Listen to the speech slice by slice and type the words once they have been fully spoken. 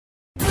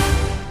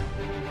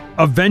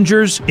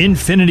Avengers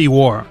Infinity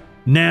War.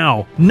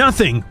 Now,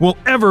 nothing will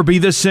ever be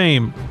the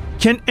same.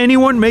 Can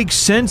anyone make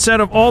sense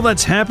out of all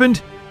that's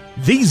happened?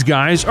 These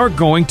guys are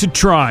going to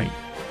try.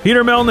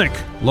 Peter Melnick,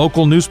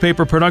 local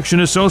newspaper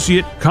production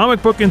associate,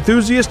 comic book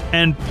enthusiast,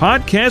 and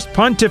podcast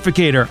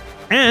pontificator.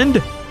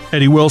 And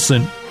Eddie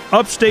Wilson,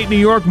 upstate New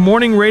York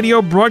morning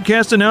radio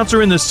broadcast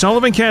announcer in the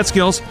Sullivan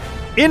Catskills,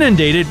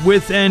 inundated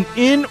with an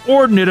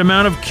inordinate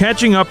amount of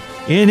catching up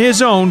in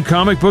his own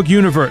comic book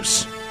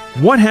universe.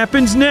 What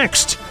happens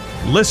next?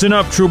 Listen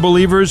up, true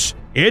believers.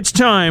 It's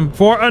time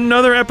for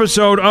another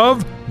episode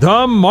of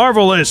The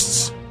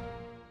Marvelists.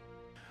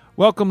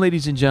 Welcome,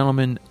 ladies and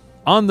gentlemen,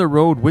 on the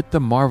road with The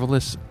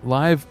Marvelists,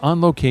 live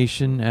on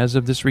location as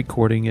of this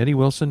recording. Eddie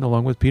Wilson,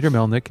 along with Peter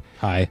Melnick.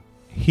 Hi.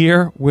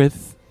 Here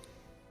with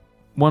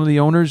one of the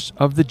owners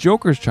of the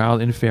Joker's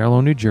Child in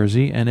Fairlawn, New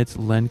Jersey, and it's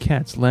Len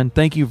Katz. Len,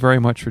 thank you very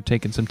much for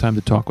taking some time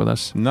to talk with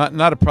us.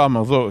 Not a problem,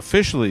 although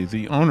officially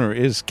the owner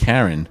is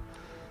Karen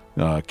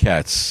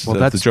Katz. Well,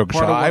 that's the Joker's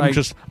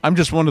Child. I'm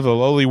just one of the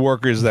lowly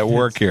workers that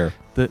work here.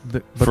 But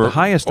the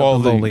highest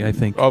of the lowly, I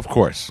think. Of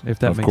course. If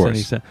that makes any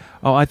sense.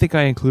 Oh, I think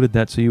I included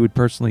that so you would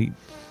personally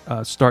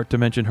start to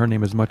mention her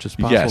name as much as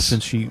possible, yes,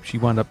 since she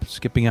wound up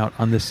skipping out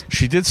on this.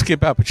 She did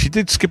skip out, but she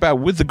did skip out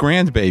with the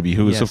grandbaby,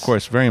 who is, of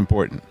course, very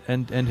important.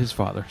 And his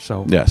father.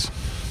 So yes,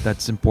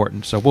 that's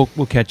important. So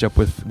we'll catch up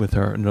with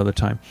her another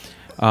time.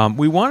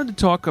 We wanted to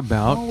talk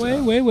about...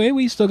 Oh, wait.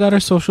 We still got our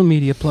social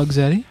media plugs,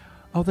 Eddie.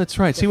 Oh, that's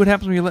right. See what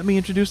happens when you let me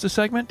introduce the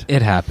segment?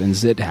 It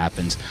happens.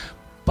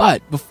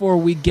 But before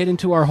we get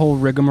into our whole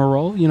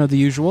rigmarole, you know, the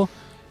usual,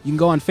 you can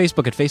go on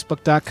Facebook at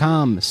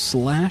facebook.com/ The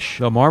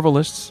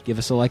Marvelists. Give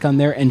us a like on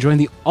there and join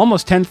the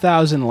almost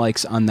 10,000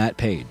 likes on that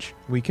page.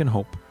 We can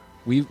hope.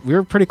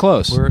 We're pretty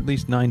close. We're at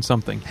least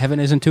 9-something. Heaven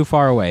isn't too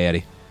far away,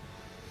 Eddie.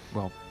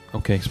 Well,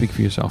 okay, speak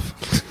for yourself.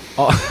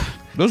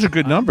 Those are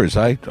good numbers.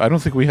 I don't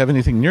think we have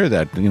anything near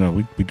that. You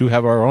know, we do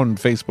have our own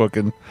Facebook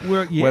and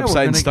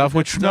website and stuff,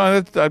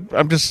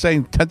 I'm just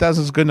saying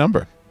 10,000 is a good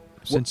number.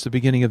 Since the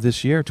beginning of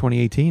this year,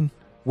 2018.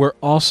 We're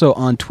also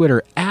on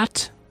Twitter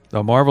at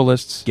The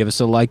Marvelists. Give us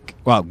a like.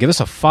 Well, give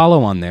us a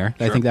follow on there.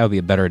 Sure. I think that would be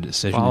a better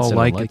decision. Follow,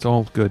 like, it's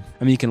all good.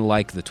 I mean, you can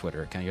like the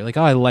Twitter account. You're like,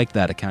 oh, I like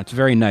that account. It's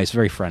very nice,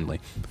 very friendly.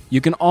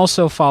 You can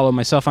also follow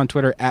myself on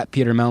Twitter at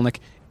Peter Melnick.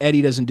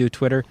 Eddie doesn't do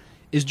Twitter.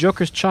 Is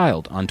Joker's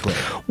Child on Twitter?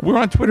 We're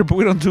on Twitter, but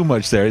we don't do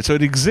much there. So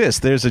it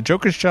exists. There's a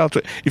Joker's Child.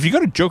 If you go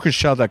to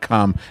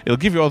jokerschild.com, it'll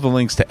give you all the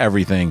links to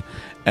everything.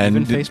 And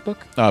even Facebook?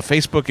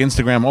 Facebook,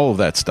 Instagram, all of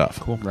that stuff.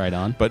 Cool. Right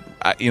on. But,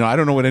 I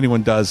don't know what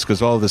anyone does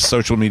because all this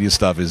social media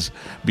stuff is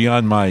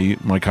beyond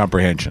my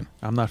comprehension.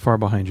 I'm not far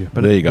behind you.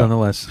 But there you go.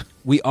 Nonetheless.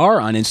 We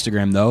are on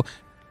Instagram, though.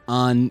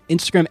 On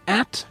Instagram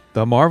at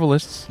The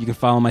Marvelists. You can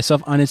follow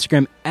myself on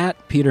Instagram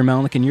at Peter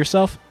Melnick, and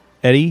yourself?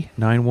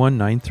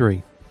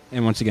 Eddie9193.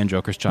 And once again,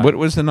 Joker's Child. What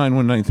does the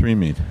 9193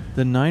 mean?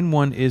 The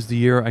 91 is the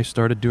year I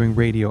started doing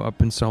radio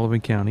up in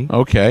Sullivan County.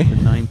 Okay. The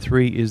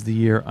 93 is the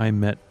year I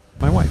met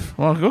my wife.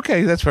 Well,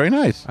 okay, that's very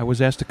nice. I was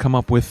asked to come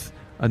up with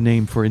a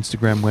name for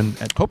Instagram when...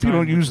 Hope you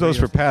don't use those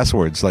for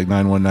passwords like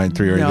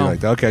 9193 or anything like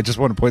that. Okay, I just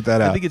want to point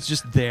that out. I think it's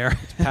just there.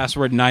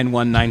 Password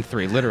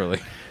 9193, literally.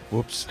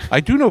 Whoops.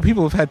 I do know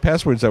people have had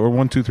passwords that were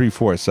 1, 2, 3,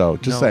 4, so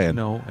just saying.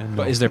 No.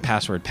 But is their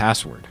password?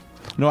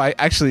 No, I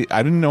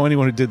didn't know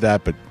anyone who did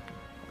that, but...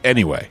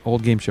 Anyway.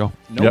 Old game show.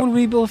 No one will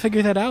be able to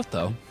figure that out,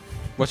 though.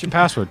 What's your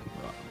password?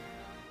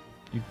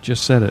 You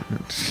just said it.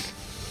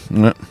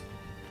 Yep.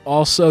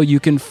 Also,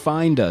 you can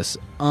find us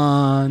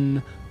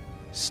on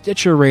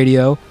Stitcher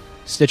Radio,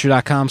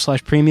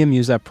 Stitcher.com/premium.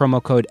 Use that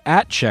promo code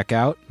at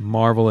checkout.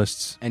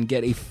 Marvelists. And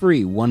get a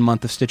free 1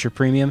 month of Stitcher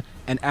Premium.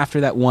 And after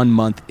that 1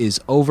 month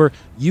is over,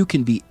 you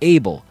can be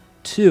able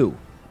to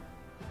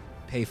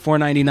pay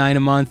 $4.99 a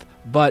month.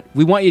 But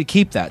we want you to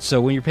keep that.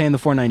 So when you're paying the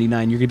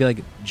 $4.99, you're going to be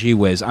like, gee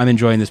whiz, I'm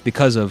enjoying this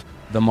because of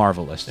The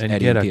Marvelists. And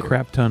Eddie get and a Peter.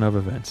 crap ton of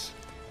events.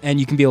 And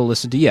you can be able to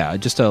listen to,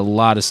 just a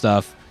lot of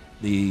stuff.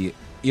 The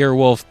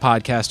Earwolf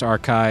podcast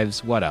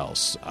archives. What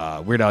else?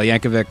 Weird Al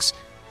Yankovic's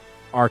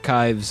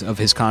archives of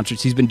his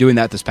concerts. He's been doing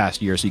that this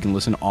past year, so you can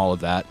listen to all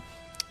of that.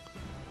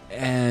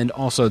 And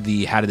also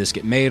the How Did This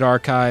Get Made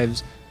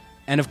archives.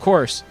 And, of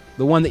course,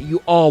 the one that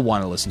you all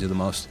want to listen to the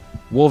most,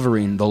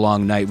 Wolverine: The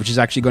Long Night, which is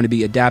actually going to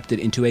be adapted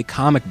into a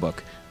comic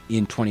book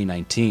in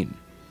 2019.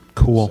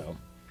 Cool. So,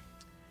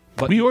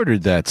 but we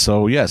ordered that,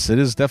 so yes, it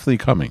is definitely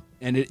coming.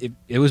 And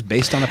it was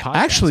based on a podcast.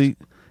 Actually,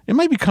 it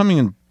might be coming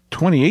in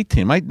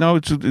 2018.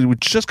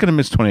 It's just going to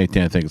miss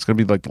 2018, I think. It's going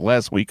to be like the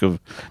last week of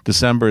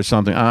December or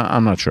something.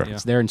 I'm not sure. Yeah.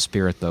 It's there in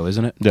spirit, though,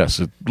 isn't it? Yes,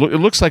 it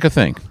looks like a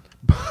thing.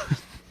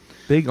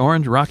 Big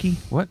orange Rocky?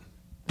 What?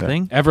 Yeah.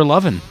 Thing? Ever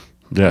lovin'.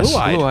 Yes.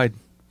 Blue-eyed.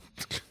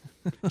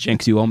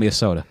 Jinx, you owe me a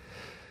soda.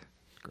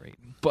 Great.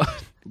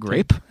 But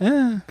grape?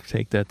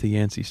 Take that to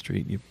Yancey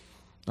Street.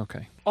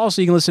 Okay.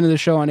 Also, you can listen to the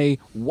show on a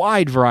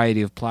wide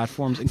variety of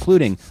platforms,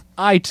 including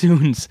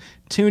iTunes,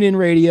 TuneIn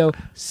Radio,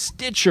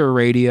 Stitcher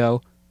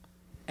Radio,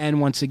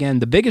 and once again,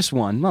 the biggest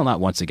one, well, not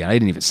once again, I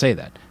didn't even say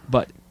that,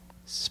 but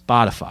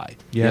Spotify.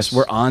 Yes,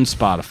 we're on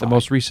Spotify. The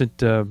most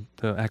recent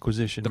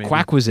acquisition. The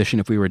Quacquisition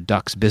if we were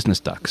ducks, business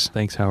ducks.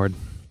 Thanks, Howard.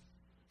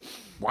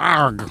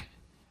 Warg.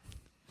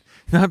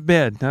 Not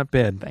bad.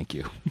 Thank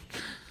you.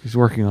 He's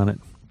working on it.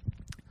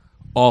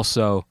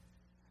 Also,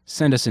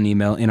 send us an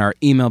email in our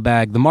email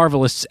bag,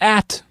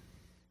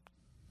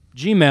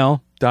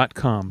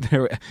 themarvelists@gmail.com.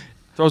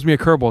 Throws me a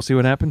curveball. See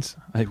what happens?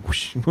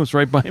 Whoosh, it moves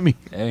right by me.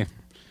 Hey,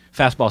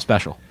 fastball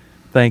special.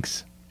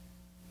 Thanks.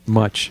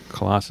 Much,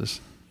 Colossus.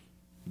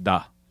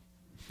 Duh.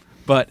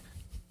 But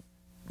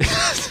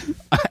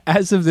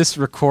as of this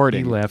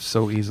recording... He laughs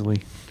so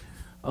easily.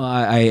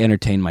 I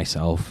entertain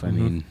myself. I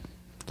mean,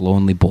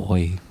 lonely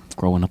boy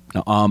growing up.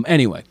 No,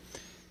 anyway,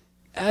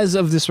 as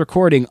of this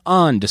recording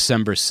on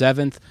December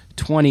 7th,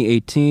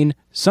 2018,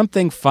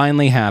 something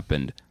finally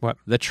happened. What?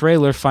 The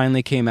trailer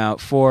finally came out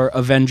for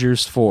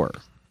Avengers 4.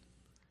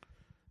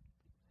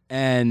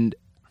 And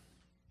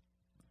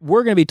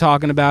we're going to be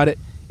talking about it.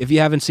 If you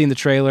haven't seen the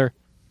trailer,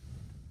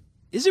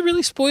 is it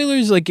really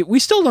spoilers? Like, we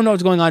still don't know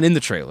what's going on in the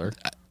trailer.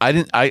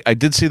 I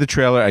did see the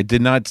trailer. I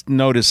did not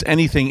notice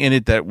anything in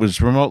it that was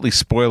remotely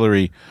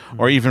spoilery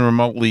or even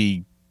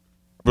remotely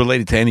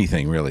related to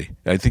anything, really.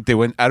 I think they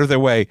went out of their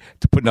way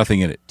to put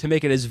nothing in it. To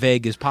make it as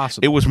vague as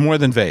possible. It was more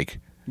than vague.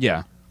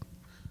 Yeah.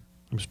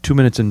 It was 2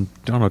 minutes and,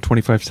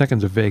 25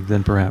 seconds of vague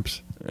then,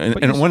 perhaps. And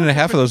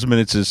 1.5 of those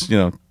minutes is,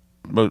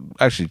 well,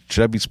 actually,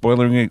 should I be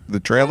spoiling the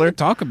trailer?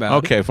 Talk about it.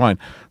 Okay, fine.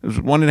 It was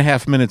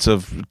 1.5 minutes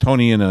of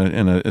Tony in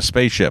a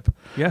spaceship,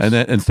 yes,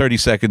 and 30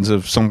 seconds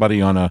of somebody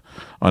on a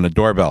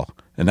doorbell,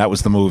 and that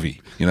was the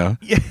movie. Yeah,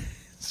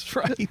 that's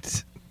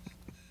right.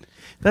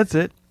 That's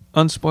it.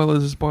 Unspoiler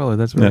is a spoiler.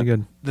 That's really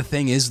good. The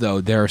thing is,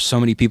 though, there are so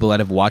many people that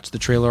have watched the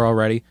trailer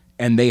already,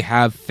 and they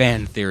have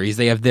fan theories.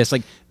 They have this.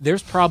 Like,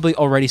 there's probably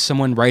already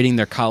someone writing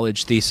their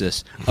college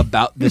thesis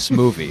about this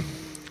movie.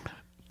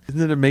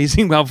 Isn't it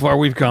amazing how far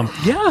we've come?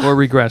 Yeah. Or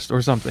regressed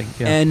or something.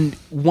 Yeah. And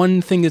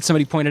one thing that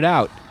somebody pointed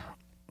out,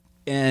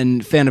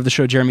 and fan of the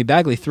show Jeremy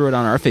Bagley threw it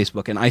on our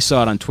Facebook, and I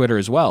saw it on Twitter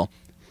as well,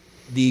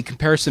 the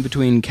comparison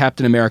between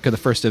Captain America, the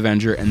First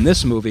Avenger, and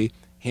this movie,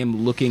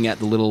 him looking at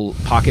the little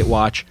pocket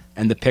watch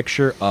and the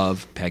picture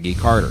of Peggy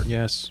Carter.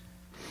 Yes.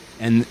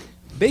 And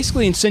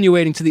basically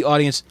insinuating to the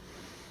audience,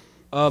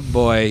 oh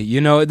boy,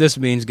 you know what this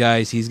means,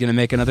 guys. He's going to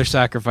make another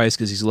sacrifice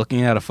because he's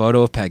looking at a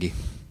photo of Peggy.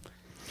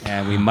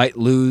 And we might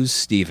lose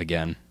Steve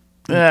again.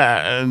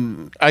 Yeah,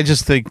 and I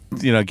just think,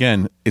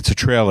 again, it's a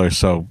trailer,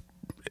 so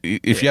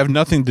if you have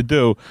nothing to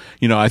do,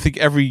 I think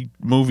every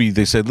movie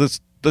they said, let's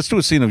do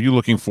a scene of you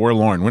looking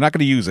forlorn. We're not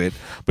going to use it,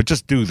 but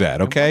just do that,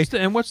 okay?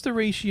 And what's the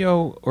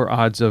ratio or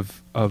odds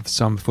of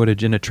some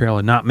footage in a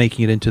trailer not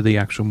making it into the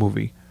actual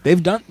movie?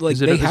 They've done, like,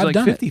 they have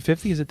done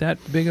 50-50? Is it that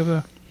big of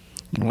a...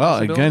 Well,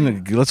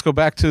 again, let's go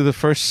back to the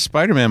first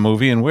Spider-Man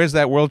movie, and where's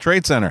that World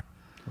Trade Center?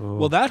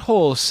 Well, that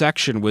whole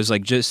section was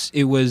like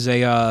it was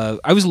a,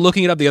 I was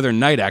looking it up the other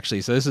night,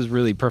 actually, so this is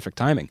really perfect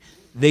timing.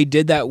 They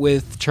did that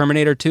with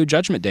Terminator 2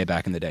 Judgment Day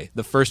back in the day.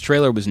 The first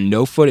trailer was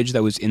no footage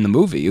that was in the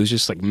movie. It was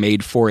just like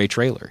made for a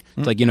trailer.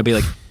 It's like, be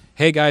like,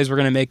 hey guys, we're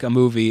going to make a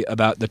movie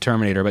about the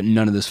Terminator, but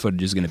none of this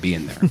footage is going to be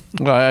in there.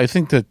 Well, I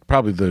think that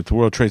probably the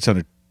World Trade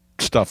Center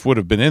stuff would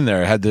have been in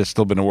there had there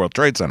still been a World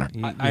Trade Center.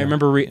 I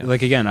remember,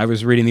 again, I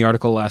was reading the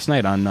article last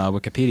night on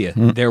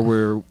Wikipedia. There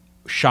were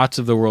shots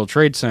of the World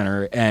Trade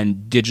Center and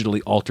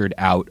digitally altered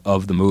out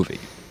of the movie.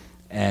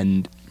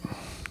 And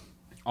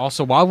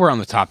also, while we're on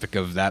the topic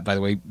of that, by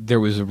the way, there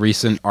was a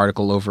recent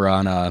article over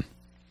on, I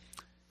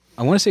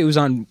want to say it was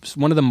on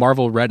one of the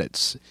Marvel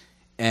Reddits,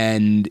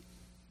 and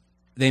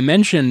they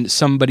mentioned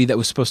somebody that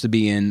was supposed to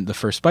be in the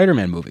first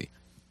Spider-Man movie.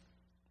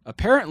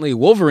 Apparently,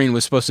 Wolverine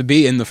was supposed to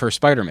be in the first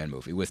Spider-Man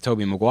movie with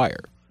Tobey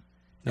Maguire.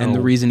 And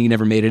the reason he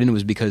never made it in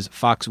was because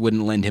Fox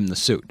wouldn't lend him the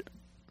suit.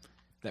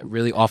 That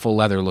really awful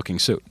leather-looking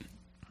suit.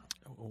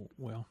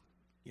 Well,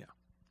 yeah.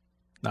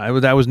 No,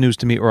 that was news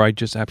to me, or I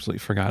just absolutely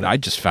forgot it. I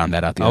just found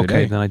that out the other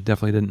day. Okay, then I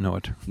definitely didn't know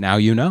it. Now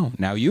you know.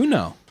 Now you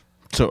know.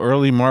 So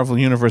early Marvel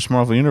Universe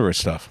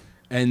stuff.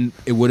 And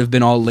it would have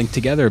been all linked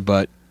together,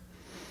 but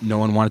no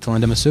one wanted to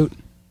lend him a suit.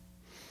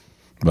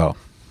 Well.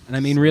 And I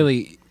mean,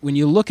 really, when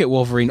you look at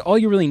Wolverine, all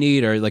you really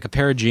need are like a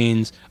pair of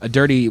jeans, a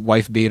dirty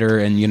wife beater,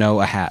 and,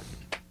 a hat.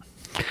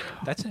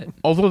 That's it.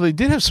 Although they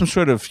did have some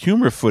sort of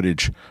humor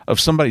footage of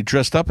somebody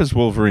dressed up as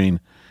Wolverine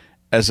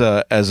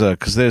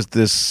because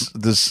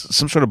there's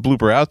some sort of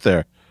blooper out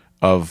there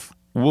of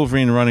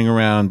Wolverine running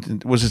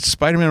around. Was it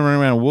Spider-Man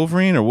running around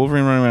Wolverine or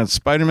Wolverine running around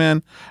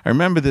Spider-Man? I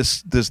remember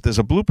there's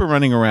a blooper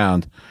running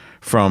around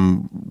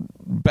from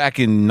back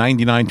in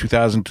 99,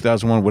 2000,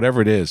 2001, whatever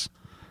it is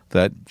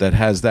that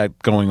has that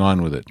going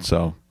on with it.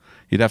 So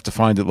you'd have to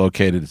find it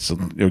located.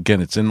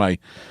 It's in my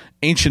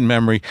ancient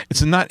memory.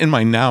 It's not in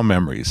my now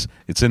memories.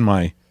 It's in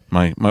my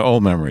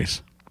old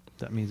memories.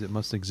 That means it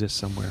must exist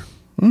somewhere.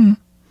 Mm-hmm.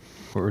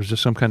 Or it was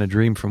just some kind of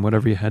dream from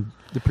whatever you had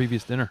the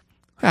previous dinner.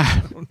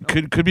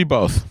 Could be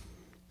both.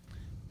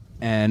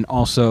 And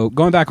also,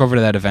 going back over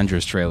to that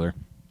Avengers trailer,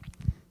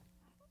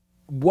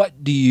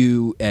 what do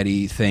you,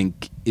 Eddie,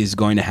 think is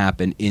going to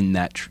happen in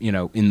that,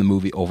 in the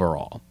movie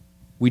overall?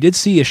 We did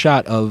see a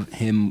shot of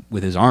him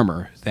with his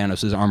armor,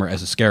 Thanos' armor,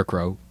 as a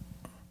scarecrow.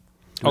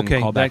 doing a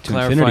Okay, callback that to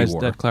Infinity clarifies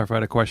War. that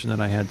clarified a question that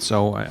I had.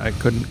 So I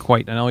couldn't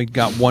quite. I only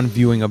got one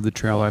viewing of the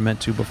trailer. I meant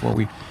to before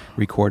we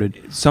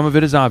recorded. Some of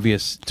it is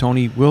obvious.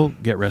 Tony will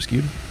get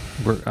rescued.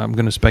 I'm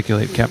going to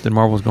speculate Captain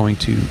Marvel is going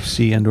to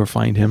see and or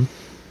find him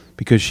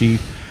because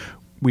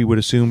we would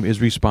assume,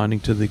 is responding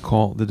to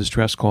the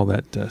distress call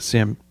that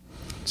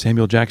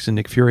Samuel Jackson,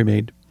 Nick Fury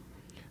made.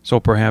 So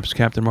perhaps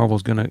Captain Marvel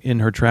is going to, in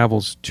her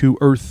travels to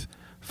Earth,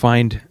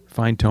 find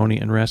Tony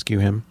and rescue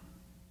him.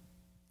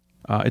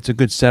 It's a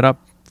good setup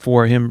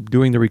for him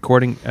doing the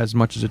recording as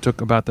much as it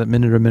took about that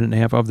minute or minute and a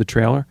half of the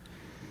trailer.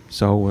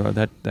 So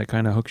that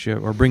kind of hooks you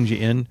or brings you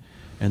in,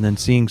 and then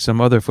seeing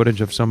some other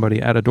footage of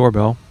somebody at a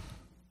doorbell.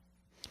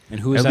 And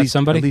who is that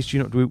somebody? At least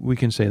we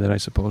can say that, I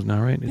suppose,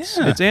 now, right? It's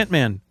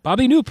Ant-Man.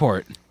 Bobby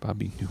Newport.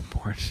 Bobby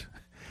Newport.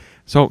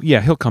 So,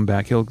 yeah, he'll come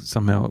back. He'll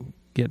somehow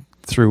get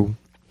through,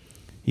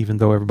 even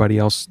though everybody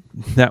else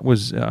that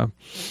was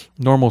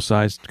normal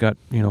sized got,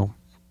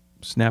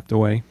 snapped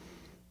away.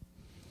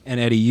 And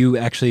Eddie, you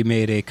actually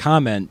made a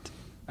comment.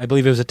 I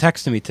believe it was a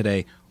text to me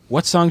today.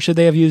 What song should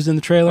they have used in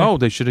the trailer? Oh,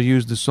 they should have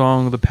used the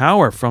song "The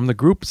Power" from the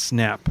group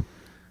Snap,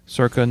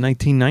 circa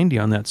 1990.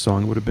 On that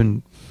song, it would have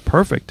been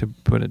perfect to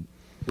put it.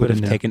 Would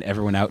have taken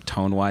everyone out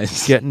tone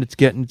wise. It's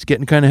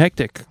getting kind of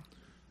hectic.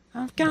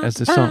 I've got As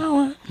the power.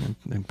 song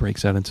it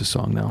breaks out into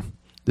song now.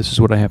 This is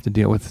what I have to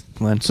deal with,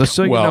 Glenn.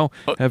 So Well,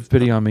 have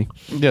pity on me.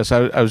 Yes,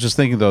 I was just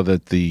thinking though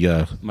that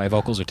the My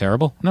vocals are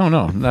terrible. no,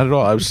 not at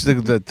all. I was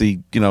thinking that the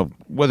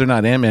whether or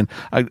not Ant-Man.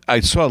 I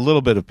saw a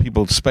little bit of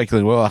people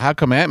speculating. Well, how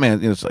come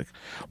Ant-Man? It's like,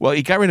 well,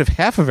 he got rid of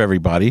half of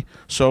everybody,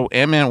 so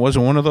Ant-Man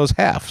wasn't one of those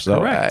half. So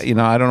Correct.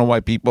 I don't know why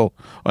people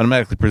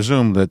automatically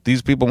presume that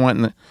these people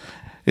went.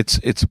 It's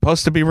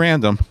supposed to be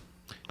random.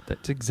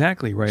 That's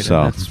exactly right.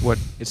 So- And that's what.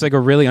 It's like a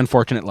really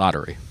unfortunate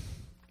lottery.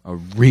 A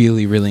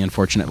really, really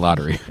unfortunate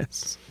lottery.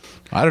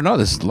 I don't know.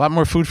 There's a lot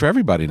more food for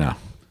everybody now.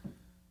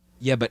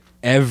 Yeah, but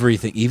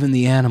everything, even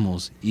the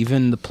animals,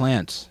 even the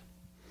plants.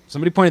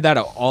 Somebody pointed that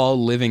out,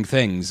 all living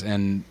things,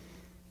 and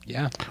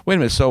yeah. Wait a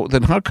minute. So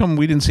then, how come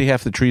we didn't see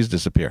half the trees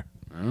disappear?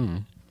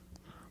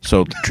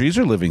 So the trees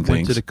are living Went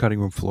things. to the cutting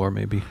room floor,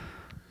 maybe.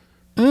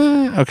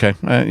 Okay,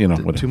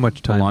 whatever. Too much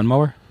The time.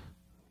 lawnmower?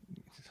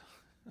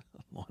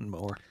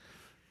 Lawnmower,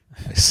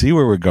 I see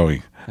where we're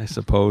going. I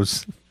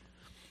suppose.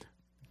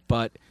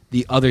 But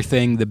the other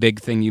thing, the big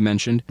thing you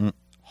mentioned,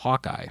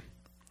 Hawkeye.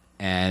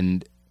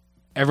 And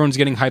everyone's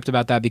getting hyped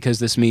about that because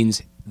this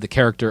means the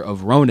character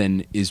of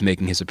Ronan is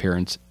making his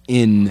appearance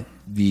in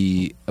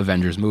the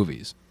Avengers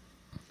movies.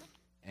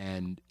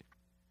 And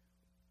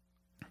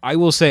I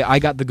will say I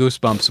got the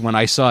goosebumps when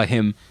I saw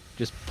him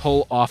just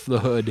pull off the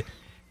hood.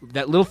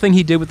 That little thing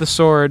he did with the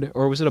sword,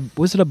 or was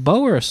it a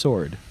bow or a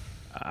sword?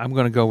 I'm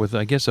going to go with,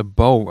 I guess, a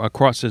bow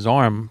across his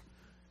arm.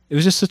 It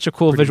was just such a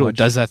cool Pretty visual. much. It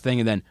does that thing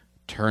and then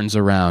turns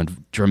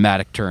around,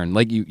 dramatic turn.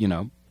 Like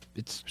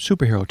it's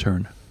Superhero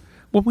turn.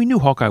 Well, we knew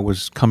Hawkeye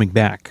was coming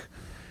back.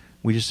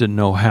 We just didn't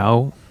know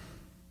how,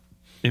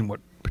 in what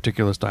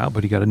particular style,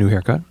 but he got a new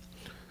haircut.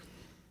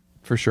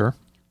 For sure.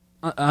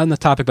 on the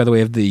topic, by the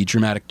way, of the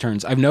dramatic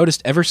turns. I've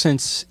noticed ever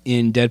since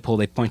in Deadpool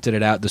they pointed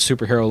it out, the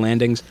superhero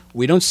landings.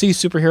 We don't see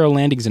superhero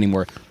landings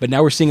anymore, but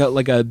now we're seeing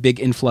a big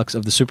influx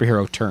of the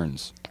superhero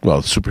turns.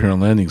 Well,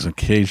 superhero landings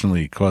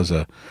occasionally cause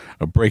a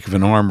break of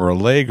an arm or a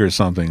leg or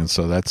something, and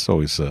so that's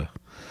always a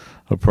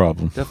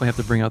problem. Definitely have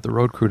to bring out the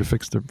road crew to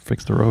fix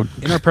the road.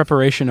 In our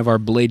preparation of our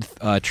Blade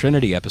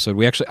Trinity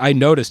episode, I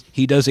noticed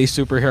he does a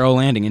superhero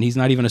landing, and he's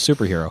not even a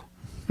superhero.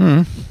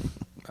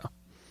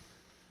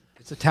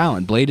 It's a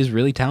talent. Blade is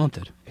really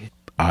talented.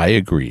 I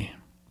agree.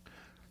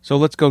 So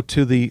let's go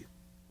to the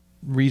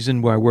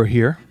reason why we're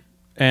here,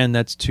 and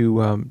that's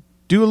to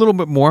do a little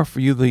bit more for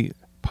you, the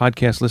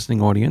podcast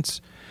listening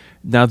audience.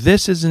 Now,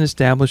 this is an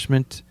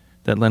establishment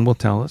that Len will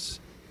tell us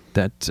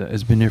that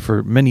has been here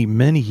for many,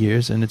 many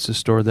years, and it's a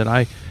store that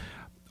I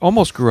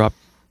almost grew up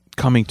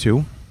coming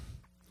to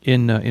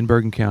in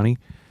Bergen County.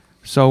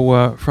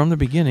 So from the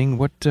beginning,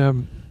 what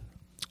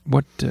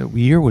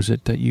year was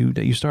it that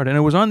you started? And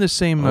it was on this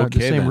same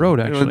then. road,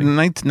 actually.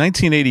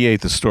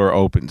 1988, the store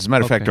opened. As a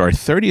matter of fact, Okay. our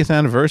 30th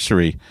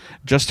anniversary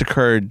just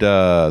occurred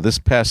this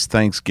past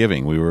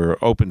Thanksgiving. We were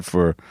open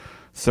for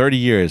 30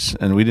 years,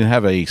 and we didn't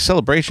have a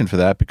celebration for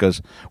that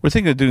because we're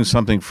thinking of doing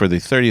something for the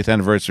 30th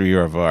anniversary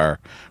year of our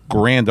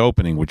grand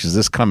opening, which is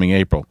this coming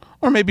April.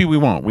 Or maybe we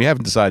won't. We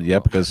haven't decided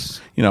yet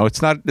because,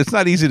 it's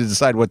not easy to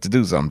decide what to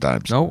do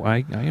sometimes. No,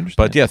 I understand.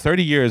 But yeah,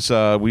 30 years,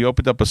 we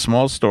opened up a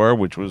small store,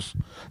 which was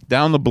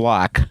down the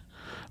block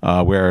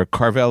where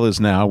Carvel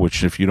is now,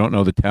 which if you don't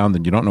know the town,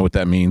 then you don't know what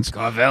that means.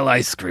 Carvel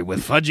ice cream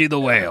with Fudgy the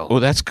Whale. Oh,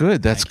 that's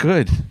good. That's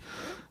good.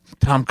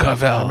 Tom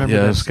Carvel. I remember,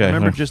 Yeah, that. this guy.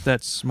 Remember just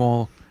that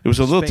small. It was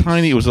a little space.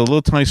 tiny. It was a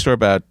little tiny store,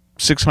 about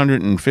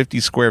 650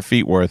 square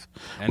feet worth,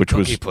 And which Cookie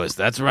was Puss.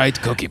 That's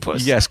right, Cookie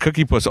Puss. yes,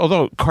 Cookie Puss.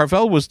 Although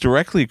Carvel was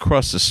directly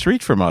across the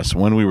street from us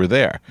when we were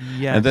there,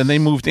 Yes. and then they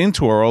moved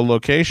into our old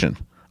location.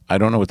 I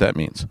don't know what that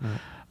means,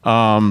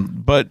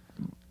 but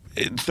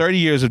 30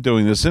 years of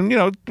doing this, and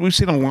we've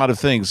seen a lot of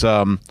things.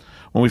 When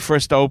we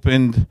first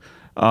opened,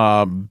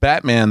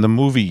 Batman the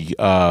movie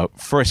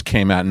first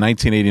came out in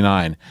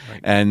 1989,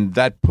 and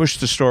that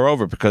pushed the store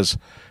over because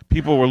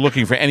people were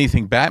looking for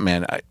anything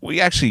Batman. We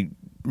actually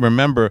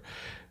remember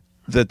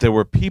that there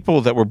were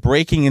people that were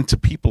breaking into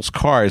people's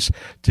cars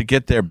to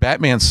get their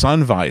Batman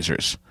sun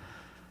visors.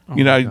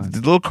 The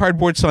little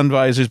cardboard sun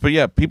visors, but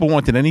yeah, people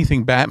wanted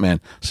anything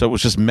Batman, so it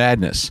was just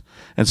madness.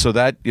 And so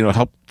that,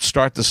 helped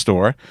start the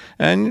store,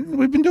 and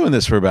we've been doing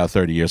this for about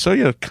 30 years.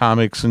 So,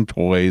 comics and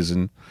toys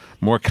and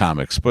more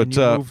comics. But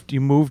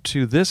you moved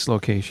to this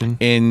location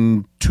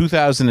in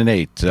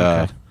 2008.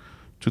 Okay.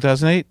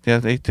 2008? Yeah,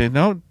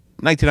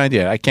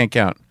 1998. I can't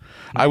count.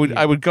 I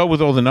would go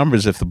with all the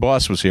numbers if the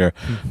boss was here,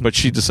 but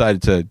she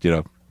decided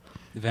to,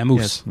 Vamoose.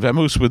 Yes.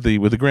 Vamoose with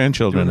the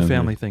grandchildren. doing the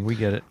and family thing. We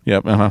get it.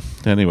 Yep.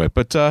 Anyway,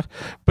 but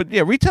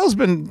yeah, retail's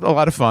been a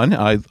lot of fun.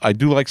 I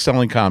do like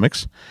selling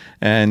comics,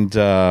 and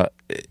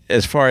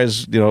as far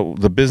as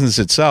the business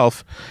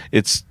itself,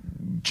 it's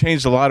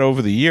changed a lot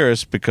over the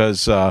years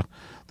because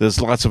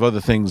there's lots of other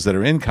things that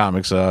are in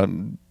comics.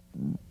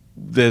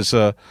 There's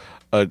an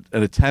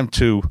attempt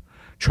to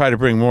try to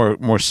bring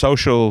more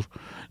social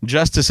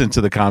justice into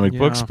the comic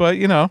books, but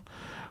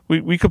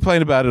we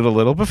complain about it a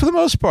little, but for the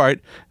most part,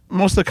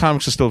 most of the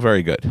comics are still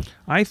very good.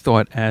 I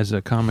thought as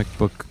a comic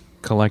book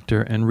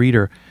collector and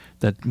reader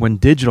that when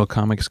digital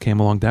comics came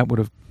along, that would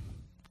have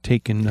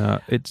taken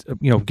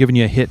given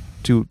you a hit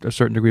to a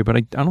certain degree, but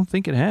I don't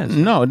think it has.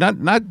 No, not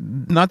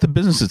the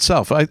business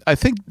itself. I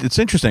think it's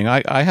interesting.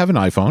 I have an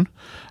iPhone,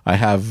 I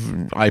have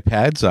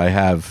iPads, I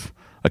have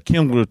a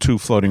Kindle or two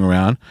floating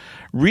around.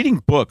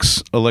 Reading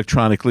books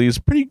electronically is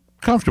pretty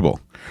comfortable.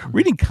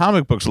 Reading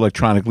comic books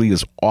electronically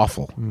is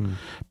awful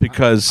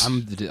because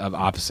I'm the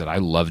opposite. I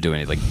love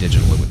doing it like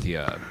digital with the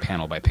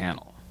panel by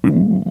panel.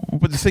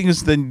 But the thing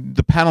is, then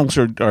the panels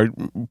are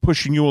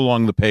pushing you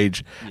along the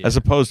page as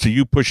opposed to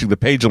you pushing the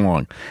page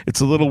along.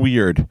 It's a little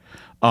weird.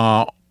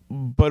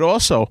 But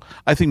also,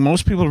 I think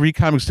most people who read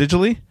comics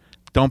digitally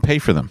don't pay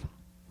for them.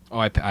 Oh,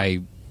 I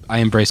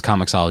embrace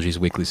Comixology's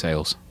weekly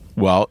sales.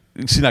 Well,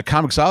 see, now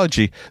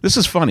Comixology, this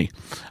is funny.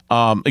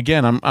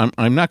 Again,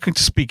 I'm not going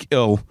to speak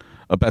ill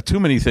about too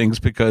many things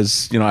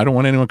because, I don't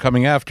want anyone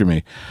coming after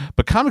me.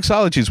 But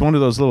Comixology is one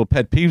of those little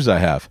pet peeves I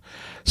have.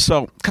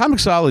 So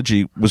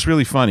Comixology was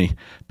really funny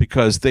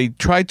because they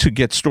tried to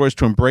get stores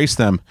to embrace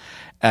them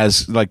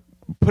as, like,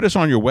 put us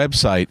on your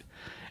website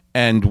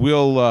and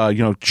we'll,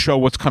 show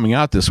what's coming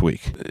out this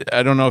week.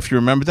 I don't know if you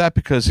remember that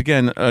because,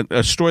 again,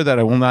 a store that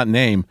I will not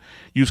name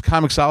used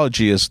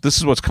Comixology as this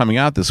is what's coming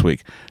out this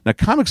week. Now,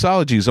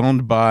 Comixology is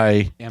owned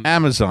by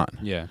Amazon.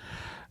 Yeah.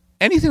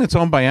 Anything that's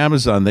owned by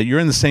Amazon that you're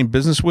in the same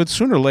business with,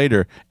 sooner or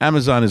later,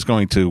 Amazon is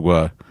going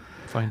to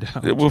Find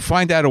out. We'll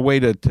find out a way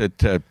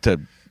to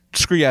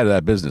screw you out of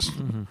that business.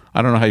 Mm-hmm.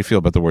 I don't know how you feel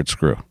about the word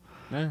screw.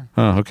 Yeah.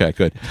 Oh, okay,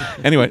 good.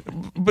 Anyway,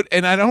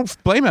 and I don't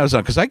blame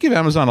Amazon because I give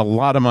Amazon a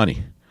lot of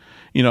money.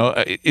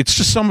 It's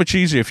just so much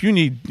easier if you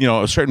need,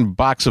 a certain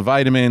box of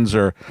vitamins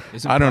or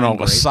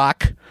a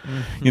sock.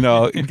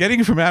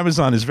 Getting it from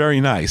Amazon is very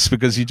nice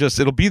because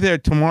it'll be there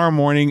tomorrow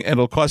morning and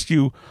it'll cost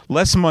you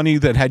less money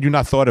than had you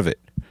not thought of it.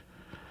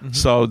 Mm-hmm.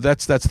 So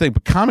that's the thing.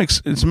 But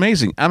comics, it's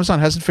amazing.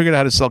 Amazon hasn't figured out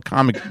how to sell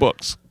comic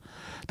books.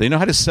 They know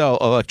how to sell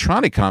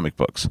electronic comic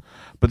books,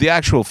 but the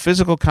actual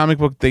physical comic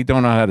book, they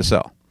don't know how to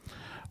sell.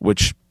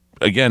 Which,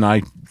 again,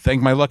 I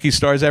thank my lucky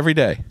stars every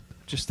day.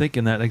 Just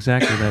thinking that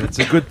it's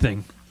a good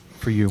thing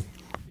for you.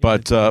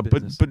 But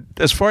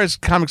as far as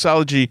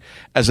Comixology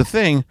as a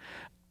thing,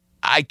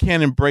 I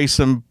can't embrace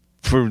them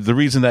for the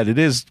reason that it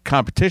is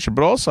competition.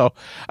 But also,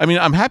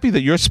 I'm happy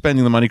that you're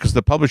spending the money because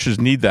the publishers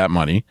need that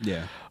money.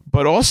 Yeah.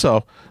 But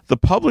also, the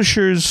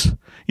publishers,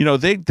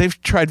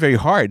 they've tried very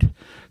hard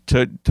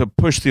to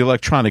push the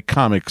electronic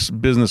comics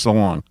business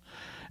along.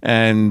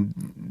 And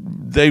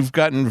they've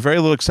gotten very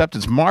little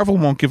acceptance. Marvel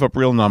won't give up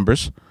real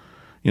numbers.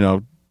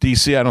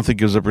 DC, I don't think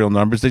gives up real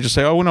numbers. They just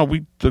say, "Oh no,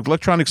 the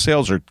electronic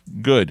sales are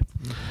good."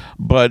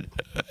 But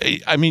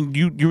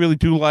you really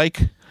do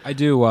like? I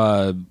do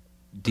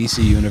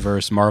DC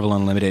Universe, Marvel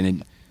Unlimited,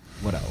 and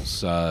what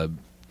else?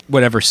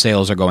 Whatever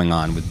sales are going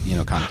on with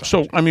comics.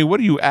 So what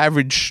do you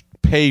average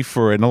pay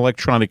for an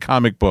electronic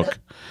comic book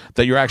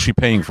that you're actually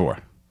paying for?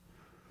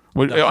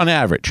 On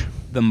average,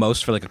 the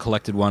most for like a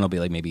collected one will be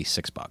like maybe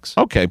 $6.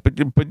 Okay,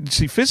 but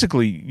see,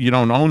 physically you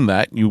don't own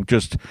that. You've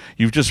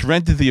just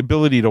rented the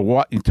ability to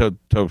watch.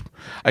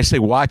 I say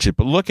watch it,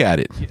 but look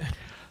at it. Yeah.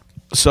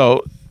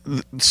 So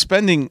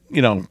spending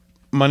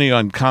money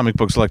on comic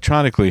books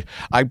electronically.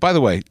 By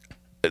the way,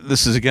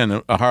 this is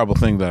again a horrible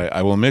thing that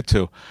I will admit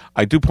to.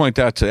 I do point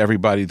out to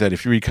everybody that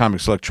if you read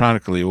comics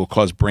electronically, it will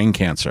cause brain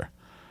cancer.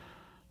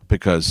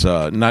 Because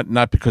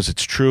not because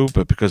it's true,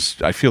 but because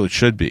I feel it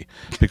should be.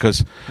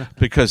 Because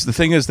the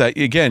thing is that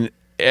again,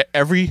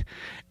 every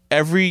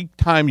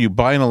time you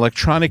buy an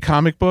electronic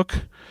comic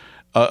book,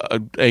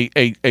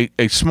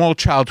 a small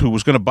child who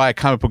was going to buy a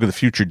comic book in the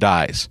future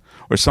dies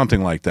or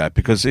something like that.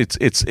 Because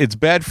it's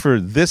bad for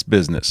this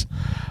business.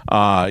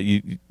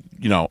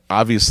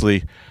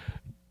 Obviously,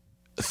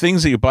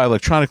 things that you buy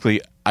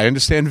electronically, I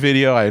understand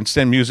video, I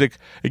understand music.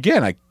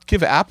 Again, I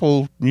give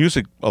Apple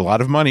Music a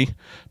lot of money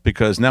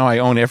because now I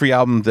own every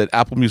album that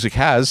Apple Music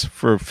has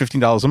for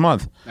 $15 a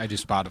month. I do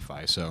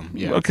Spotify, so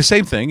yeah. Okay,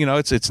 same thing. You know,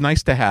 it's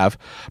nice to have.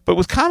 But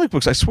with comic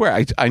books, I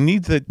swear, I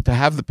need to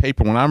have the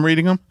paper when I'm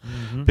reading them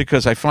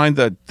because I find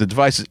that the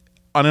device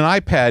on an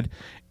iPad,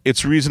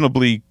 it's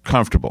reasonably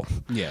comfortable.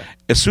 Yeah.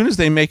 As soon as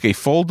they make a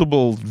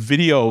foldable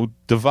video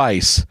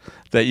device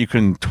that you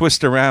can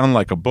twist around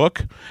like a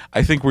book,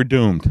 I think we're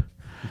doomed.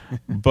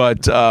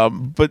 But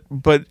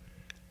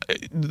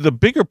the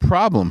bigger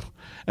problem,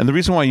 and the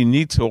reason why you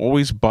need to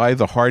always buy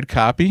the hard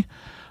copy,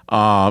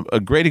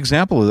 a great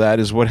example of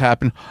that is what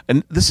happened.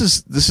 And this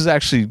is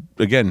actually,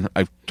 again,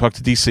 I've talked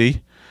to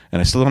DC,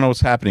 and I still don't know what's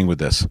happening with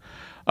this.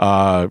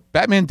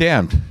 Batman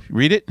Damned.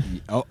 Read it?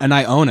 Oh, and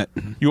I own it.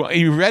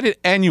 You read it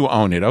and you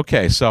own it.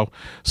 Okay, so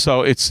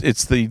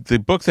it's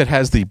the book that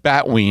has the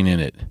Batween in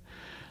it.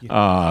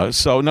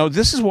 So no,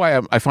 this is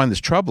why I find this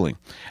troubling.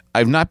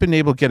 I've not been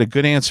able to get a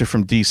good answer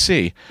from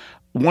DC.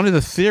 One of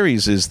the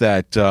theories is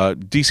that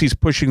DC's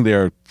pushing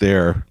their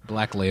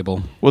Black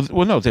Label.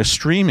 Well, no, their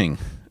streaming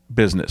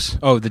business.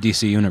 Oh, the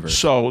DC Universe.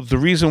 So the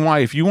reason why,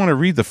 if you want to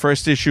read the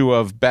first issue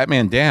of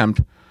Batman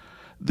Damned,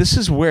 this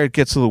is where it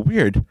gets a little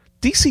weird.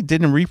 DC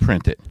didn't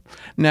reprint it.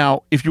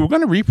 Now, if you were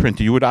going to reprint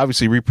it, you would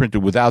obviously reprint it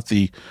without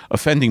the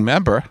offending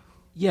member.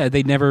 Yeah,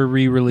 they never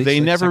re-released. They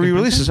never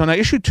re-released it. So now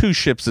issue 2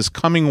 ships this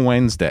coming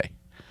Wednesday,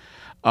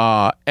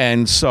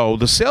 and so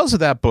the sales of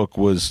that book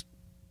was,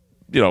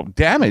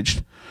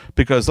 damaged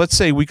because let's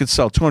say we could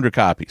sell 200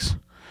 copies,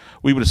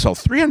 we would have sold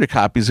 300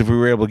 copies if we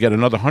were able to get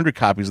another 100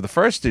 copies of the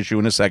first issue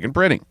in a second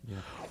printing. Yeah.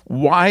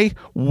 Why?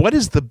 What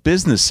is the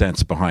business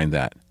sense behind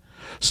that?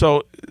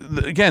 So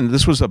again,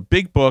 this was a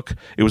big book.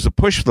 It was a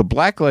push for the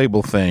Black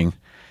Label thing,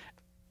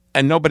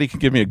 and nobody can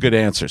give me a good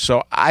answer.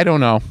 So I don't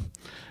know.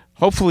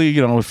 Hopefully,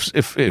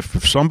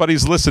 if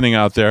somebody's listening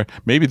out there,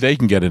 maybe they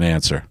can get an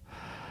answer.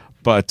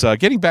 But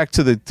getting back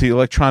to the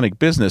electronic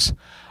business,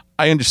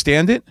 I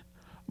understand it,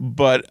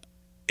 but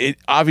it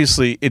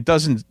obviously it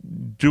doesn't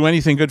do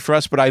anything good for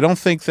us. But I don't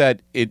think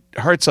that it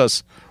hurts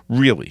us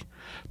really,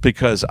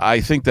 because I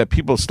think that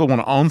people still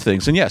want to own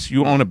things. And yes,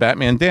 you own a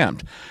Batman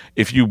Damned.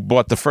 If you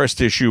bought the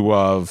first issue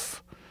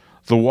of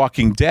The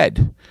Walking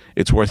Dead,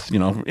 it's worth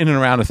in and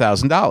around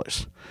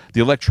 $1,000. The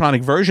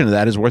electronic version of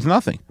that is worth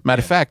nothing. Matter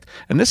of fact,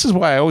 and this is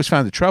why I always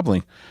found it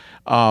troubling,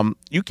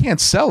 you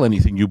can't sell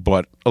anything you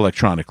bought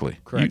electronically.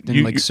 Correct.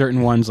 And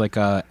certain ones like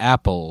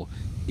Apple,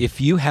 if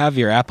you have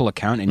your Apple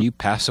account and you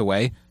pass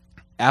away,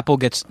 Apple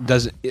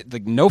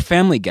no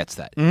family gets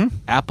that. Mm-hmm.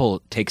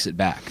 Apple takes it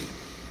back.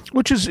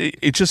 Which is,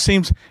 it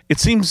seems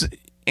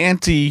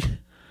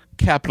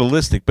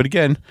anti-capitalistic. But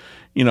again,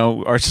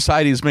 our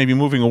society is maybe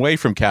moving away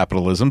from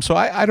capitalism, so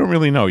I don't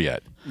really know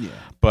yet. Yeah.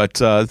 But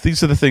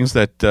these are the things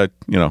that that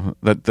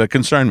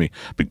concern me.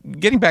 But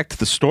getting back to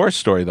the store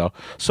story, though,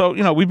 so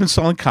we've been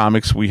selling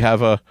comics. We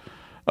have a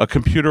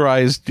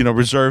computerized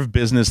reserve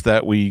business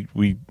that we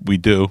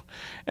do,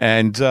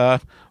 and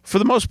for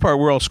the most part,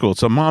 we're old school.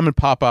 It's a mom and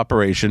pop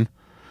operation,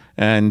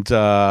 and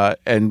a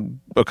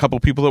couple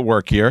people that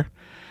work here,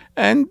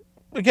 and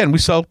again, we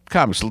sell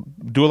comics,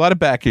 do a lot of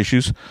back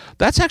issues.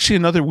 That's actually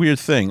another weird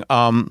thing.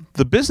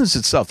 The business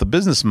itself, the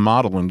business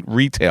model in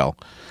retail,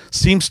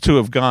 seems to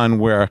have gone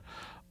where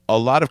a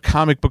lot of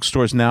comic book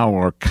stores now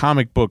are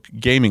comic book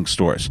gaming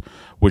stores,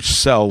 which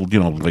sell,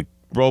 like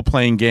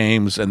role-playing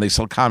games, and they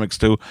sell comics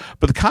too.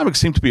 But the comics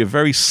seem to be a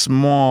very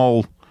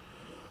small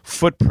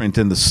footprint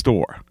in the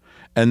store.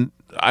 And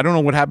I don't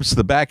know what happens to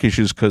the back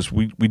issues, because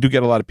we do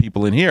get a lot of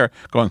people in here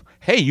going,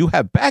 hey, you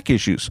have back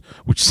issues,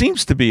 which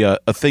seems to be a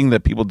thing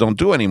that people don't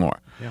do anymore.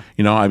 Yeah.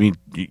 I mean,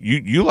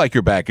 you like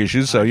your back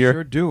issues, so you're... I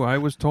sure do. I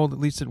was told, at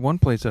least at one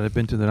place that I've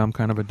been to, that I'm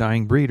kind of a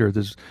dying breed, or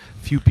there's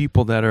few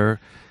people that are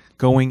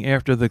going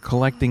after the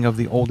collecting of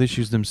the old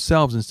issues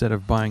themselves instead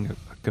of buying a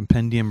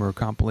compendium or a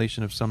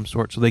compilation of some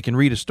sort, so they can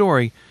read a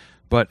story,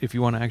 but if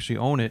you want to actually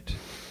own it...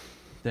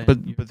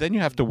 But then you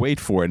have to wait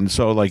for it. And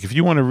so, like, if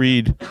you want to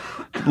read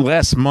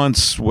last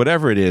month's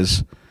whatever it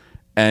is,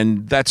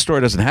 and that store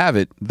doesn't have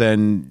it,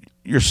 then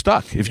you're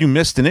stuck. If you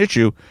missed an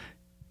issue...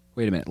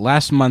 Wait a minute.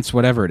 Last month's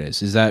whatever it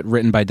is that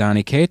written by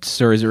Donny Cates,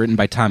 or is it written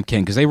by Tom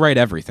King? Because they write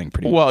everything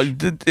pretty much.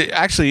 Well,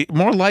 actually,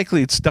 more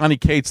likely it's Donny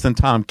Cates than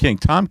Tom King.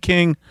 Tom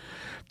King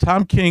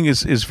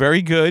is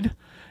very good,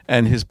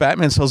 and his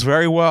Batman sells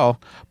very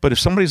well. But if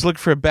somebody's looking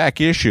for a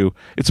back issue,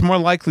 it's more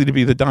likely to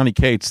be the Donny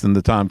Cates than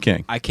the Tom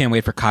King. I can't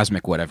wait for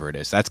Cosmic whatever it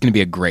is. That's going to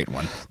be a great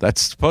one.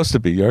 That's supposed to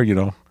be,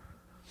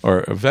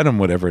 or Venom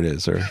whatever it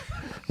is, or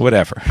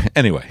whatever.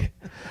 Anyway,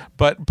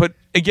 but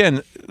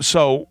again,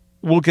 so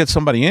we'll get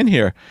somebody in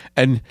here,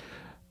 and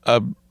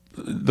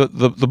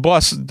the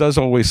boss does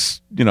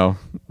always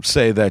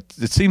say that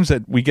it seems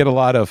that we get a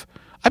lot of,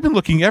 I've been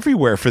looking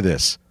everywhere for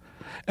this,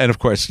 and of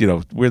course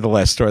we're the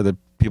last store that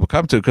people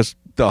come to because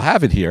they'll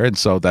have it here, and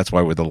so that's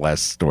why we're the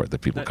last store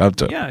that people come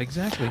to. Yeah,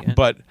 exactly.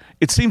 But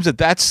it seems that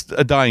that's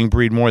a dying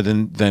breed more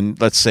than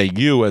let's say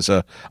you as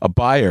a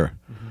buyer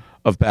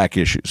of back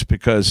issues,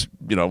 because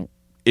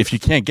if you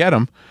can't get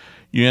them,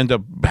 you end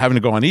up having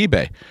to go on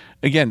eBay.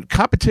 Again,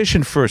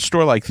 competition for a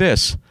store like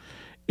this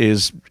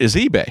is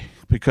eBay,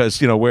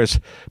 because whereas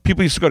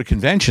people used to go to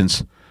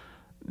conventions,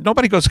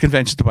 nobody goes to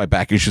conventions to buy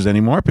back issues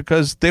anymore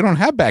because they don't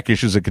have back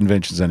issues at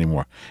conventions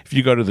anymore. If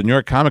you go to the New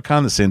York Comic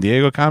Con, the San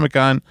Diego Comic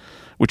Con,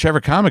 whichever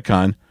Comic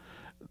Con,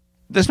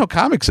 there's no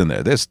comics in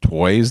there. There's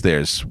toys.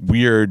 There's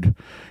weird,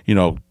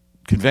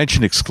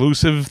 convention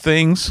exclusive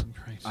things.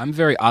 I'm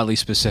very oddly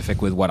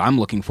specific with what I'm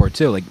looking for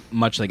too. Like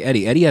much like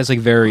Eddie. Eddie has like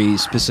very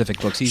specific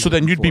books. So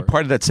then you'd be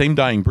part of that same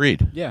dying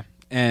breed. Yeah.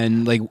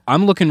 And like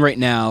I'm looking right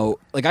now,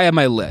 like I have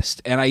my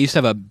list, and I used to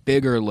have a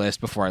bigger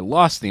list before I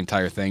lost the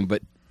entire thing,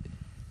 but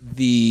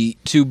the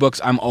 2 books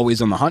I'm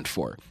always on the hunt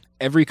for.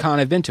 Every con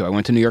I've been to. I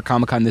went to New York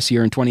Comic Con this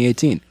year in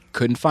 2018.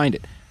 Couldn't find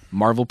it.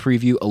 Marvel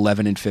Preview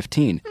 11 and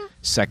 15.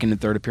 Second and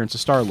third appearance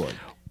of Star-Lord.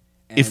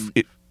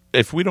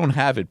 If we don't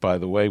have it, by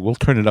the way, we'll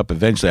turn it up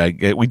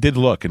eventually. We did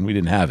look and we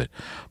didn't have it.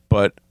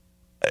 But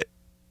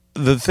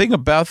the thing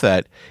about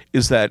that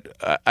is that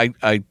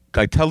I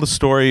tell the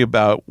story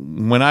about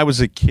when I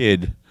was a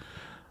kid.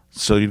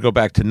 So you go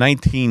back to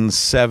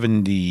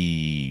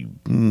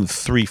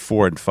 1973,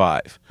 4, and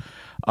 5.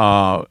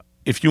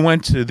 If you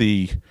went to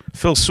the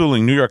Phil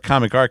Suling New York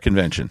Comic Art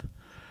Convention,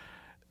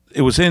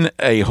 it was in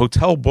a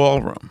hotel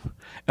ballroom.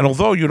 And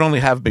although you'd only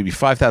have maybe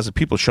 5,000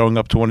 people showing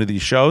up to one of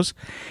these shows,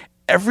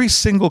 every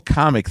single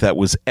comic that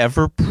was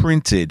ever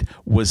printed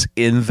was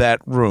in that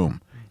room.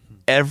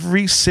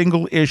 Every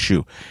single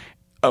issue.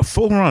 A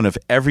full run of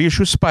every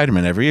issue of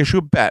Spider-Man, every issue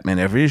of Batman,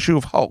 every issue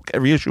of Hulk,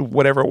 every issue of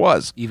whatever it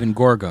was. Even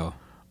Gorgo.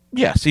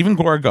 Yes, even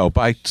Gorgo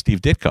by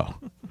Steve Ditko.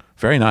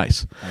 Very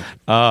nice.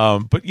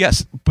 But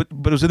yes, but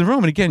it was in the room.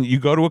 And again, you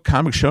go to a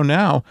comic show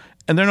now,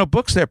 and there are no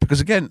books there because,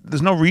 again,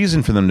 there's no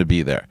reason for them to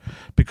be there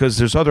because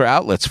there's other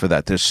outlets for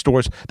that. There's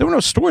stores. There were no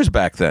stores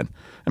back then.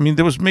 I mean,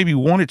 there was maybe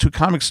 1 or 2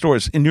 comic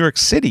stores in New York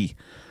City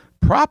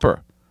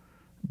proper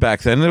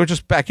back then. They were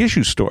just back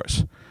issue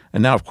stores.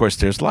 And now, of course,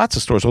 there's lots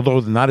of stores, although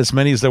not as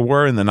many as there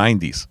were in the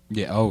 90s.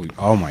 Yeah.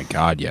 Oh my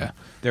God, yeah.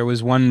 There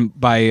was one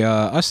by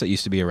us that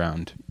used to be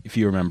around, if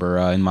you remember,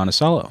 in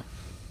Monticello.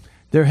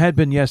 There had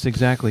been, yes,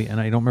 exactly, and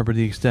I don't remember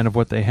the extent of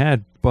what they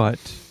had, but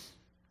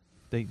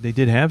they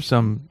did have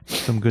some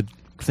good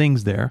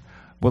things there.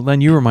 What,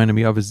 Len, you reminded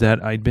me of is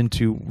that I'd been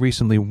to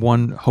recently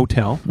one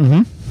hotel,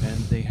 and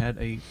they had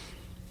a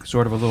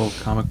sort of a little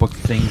comic book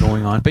thing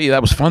going on. But yeah,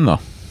 that was fun, though.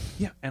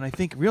 Yeah, and I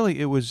think really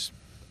it was,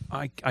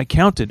 I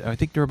counted, I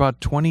think there were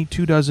about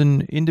 22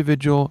 dozen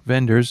individual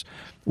vendors,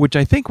 which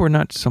I think were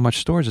not so much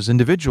stores as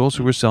individuals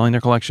who were selling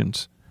their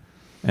collections.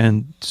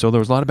 And so there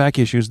was a lot of back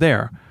issues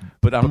there.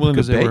 But I'm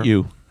willing to bet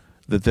you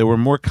that there were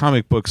more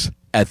comic books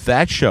at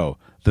that show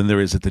than there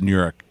is at the New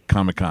York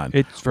Comic Con.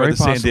 It's very or the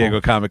possible. San Diego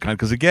Comic Con.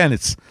 Because again,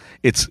 it's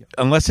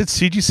unless it's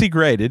CGC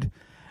graded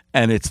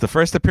and it's the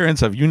first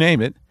appearance of you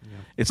name it,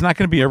 it's not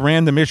going to be a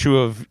random issue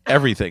of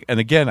everything.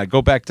 And again, I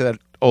go back to that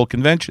old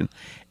convention.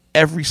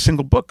 Every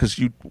single book, because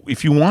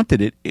if you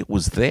wanted it, it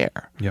was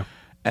there. Yeah.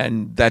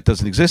 And that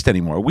doesn't exist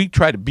anymore. We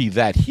try to be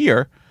that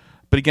here,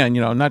 but again,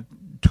 not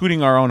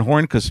tooting our own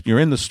horn because you're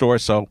in the store,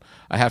 so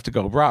I have to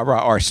go rah rah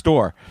our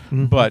store.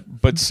 But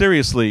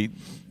seriously,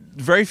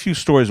 very few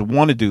stores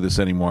want to do this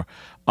anymore.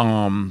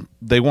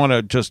 They want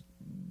to just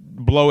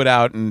blow it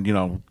out and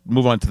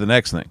move on to the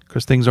next thing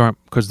because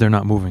they're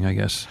not moving, I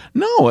guess.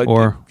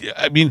 No,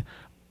 I mean,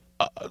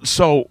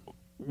 so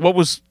what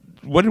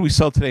did we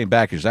sell today in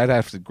back issues? I'd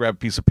have to grab a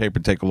piece of paper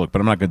and take a look,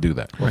 but I'm not going to do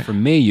that. Well, for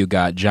me, you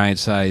got Giant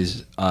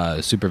Size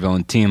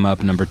Supervillain Team Up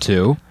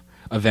 #2.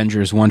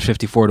 Avengers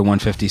 154 to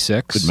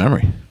 156. Good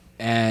memory.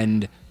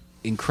 And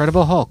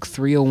Incredible Hulk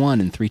 301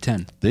 and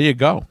 310. There you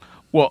go.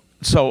 Well,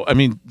 so, I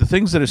mean, the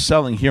things that are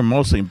selling here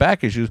mostly in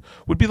back issues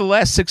would be the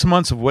last 6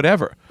 months of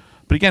whatever.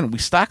 But again, we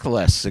stock the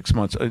last 6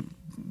 months.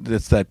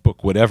 That's that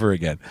book, whatever,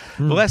 again.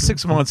 The last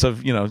 6 months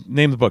of,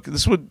 name the book.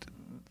 This would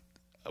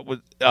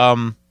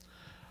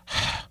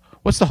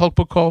what's the Hulk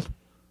book called?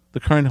 The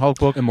current Hulk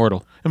book?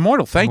 Immortal,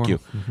 thank you.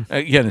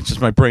 Again, it's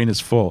just my brain is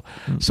full.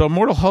 So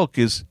Immortal Hulk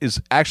is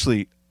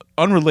actually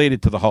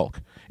unrelated to the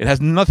Hulk. It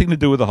has nothing to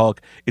do with the Hulk.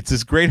 It's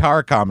this great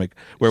horror comic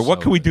where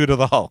what can we do to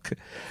the Hulk?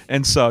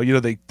 And so,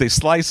 they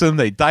slice him,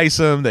 they dice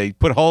him, they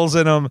put holes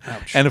in him.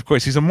 Ouch. And of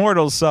course, he's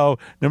immortal, so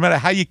no matter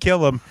how you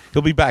kill him,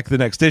 he'll be back the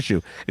next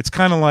issue. It's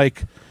kind of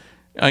like,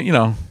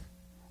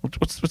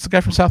 what's the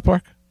guy from South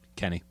Park?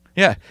 Kenny.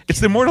 Yeah,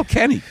 it's the immortal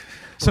Kenny.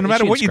 So no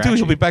matter what you do,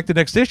 he'll be back the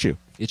next issue.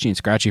 Itchy and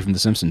Scratchy from The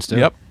Simpsons, too.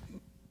 Yep.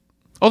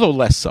 Although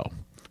less so.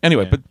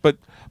 Anyway, Yeah.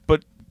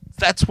 but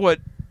that's what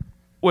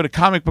a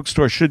comic book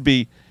store should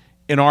be,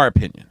 in our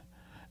opinion.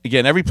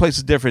 Again, every place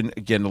is different.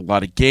 Again, a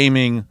lot of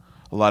gaming,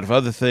 a lot of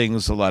other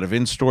things, a lot of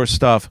in-store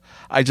stuff.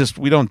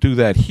 We don't do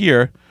that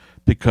here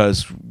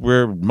because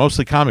we're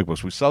mostly comic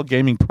books. We sell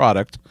gaming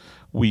product.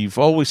 We've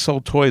always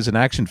sold toys and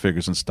action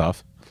figures and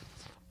stuff.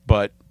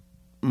 But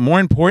more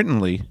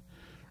importantly,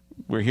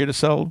 we're here to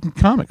sell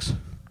comics.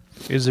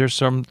 Is there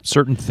some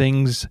certain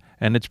things,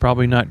 and it's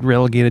probably not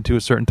relegated to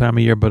a certain time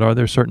of year, but are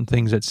there certain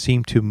things that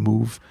seem to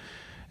move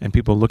and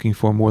people are looking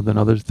for more than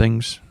other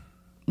things?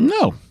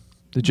 No.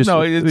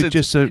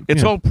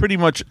 It's all pretty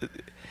much.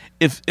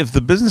 if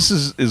the business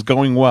is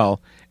going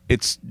well,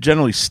 it's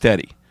generally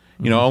steady.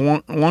 You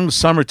know, along the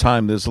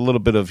summertime, there's a little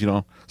bit of,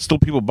 still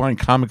people buying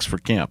comics for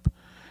camp.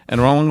 And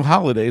around the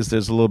holidays,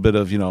 there's a little bit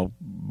of,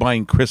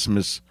 buying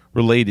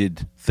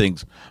Christmas-related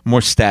things,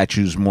 more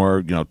statues,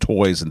 more,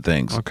 toys and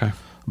things. Okay.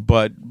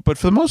 But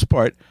for the most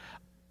part,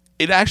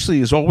 it actually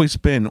has always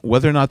been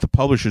whether or not the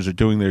publishers are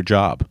doing their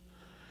job.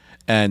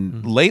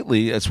 And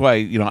lately, that's why,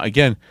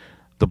 again,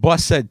 the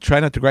boss said, try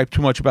not to gripe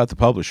too much about the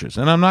publishers.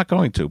 And I'm not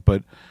going to,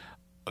 but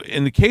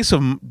in the case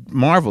of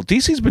Marvel,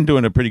 DC's been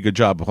doing a pretty good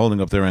job of holding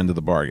up their end of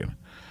the bargain.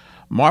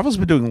 Marvel's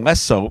been doing less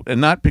so,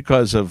 and not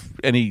because of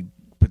any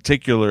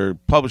particular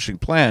publishing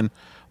plan,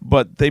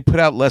 but they put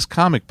out less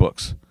comic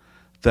books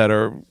that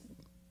are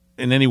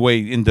in any way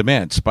in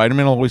demand.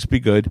 Spider-Man will always be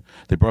good.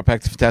 They brought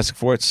back the Fantastic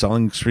Four. It's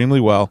selling extremely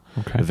well.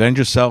 Okay.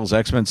 Avengers sells,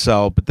 X-Men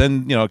sell, but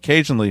then,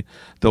 occasionally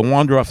they'll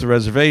wander off the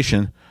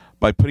reservation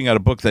by putting out a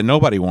book that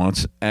nobody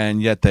wants,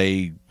 and yet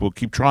they will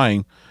keep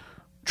trying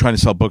to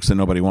sell books that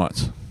nobody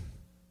wants.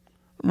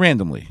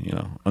 Randomly,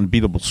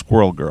 Unbeatable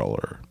Squirrel Girl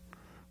or...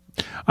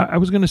 I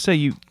was going to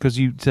say, because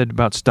you said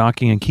about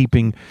stocking and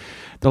keeping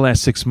the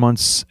last 6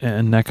 months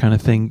and that kind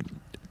of thing.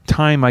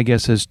 Time, I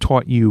guess, has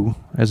taught you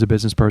as a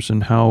business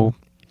person how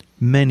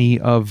many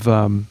of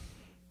an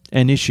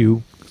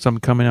issue, some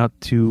coming out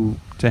to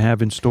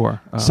have in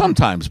store.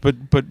 Sometimes, but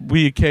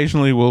we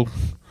occasionally will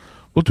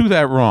do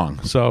that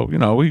wrong. So,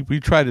 we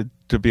try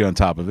to be on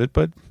top of it,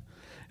 but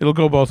it'll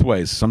go both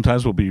ways.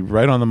 Sometimes we'll be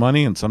right on the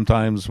money, and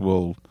sometimes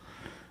we'll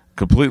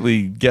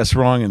completely guess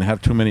wrong and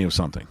have too many of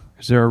something.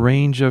 Is there a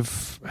range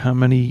of how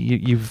many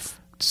you've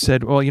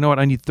said, well, you know what,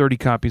 I need 30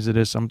 copies of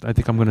this. I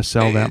think I'm going to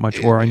sell that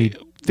much, or I need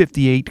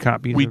 58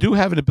 copies. We do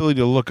have an ability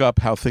to look up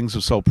how things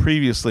have sold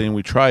previously, and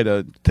we try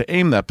to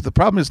aim that. But the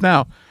problem is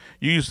now,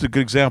 you used a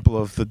good example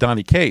of the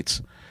Donny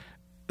Cates.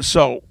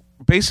 So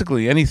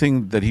basically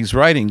anything that he's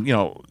writing,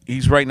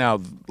 he's right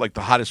now like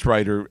the hottest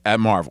writer at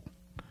Marvel.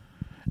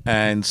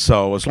 And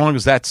so as long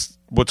as that's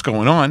what's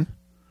going on,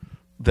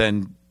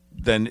 then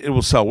it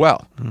will sell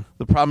well.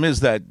 The problem is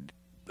that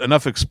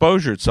enough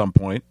exposure at some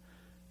point,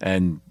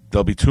 and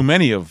there'll be too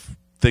many of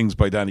things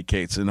by Donny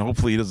Cates, and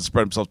hopefully he doesn't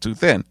spread himself too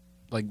thin.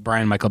 Like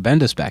Brian Michael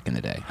Bendis back in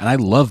the day. And I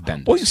love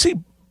Bendis. Well, you see,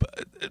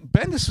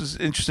 Bendis is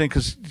interesting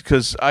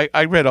because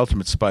I read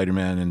Ultimate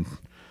Spider-Man, and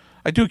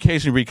I do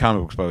occasionally read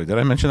comic books, by the way. Did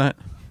I mention that?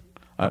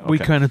 We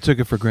kind of took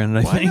it for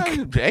granted,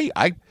 I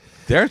think.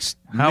 There's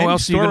many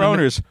store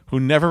owners who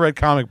never read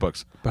comic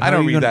books. I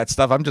don't read that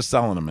stuff. I'm just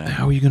selling them, man.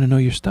 How are you going to know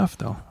your stuff,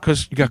 though?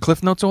 Because you got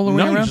Cliff Notes all the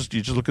way around?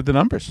 You just look at the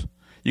numbers.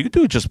 You can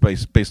do it just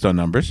based on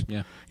numbers.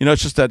 Yeah.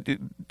 It's just that, it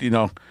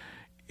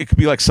could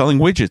be like selling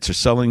widgets or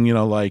selling,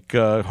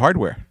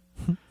 hardware.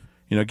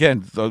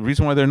 Again, the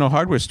reason why there are no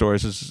hardware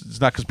stores is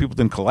it's not because people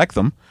didn't collect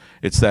them.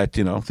 It's that,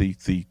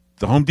 the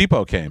Home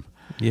Depot came.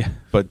 Yeah.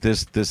 But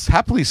this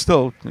happily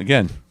still,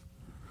 again,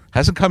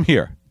 hasn't come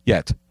here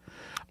yet.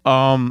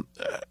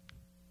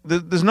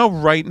 There's no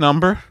right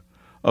number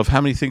of how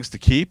many things to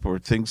keep or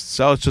things to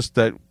sell. It's just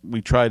that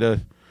we try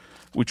to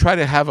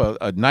have a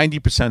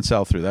 90%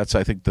 sell through. That's,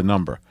 I think, the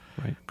number.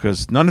 Right.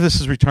 Because none of this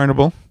is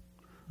returnable,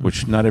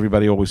 which not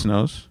everybody always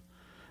knows.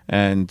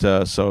 And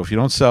so if you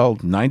don't sell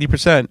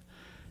 90%,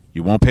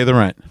 you won't pay the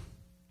rent.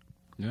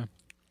 Yeah.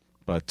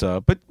 But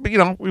we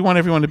want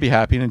everyone to be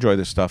happy and enjoy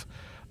this stuff.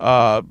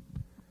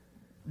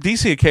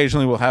 DC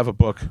occasionally will have a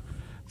book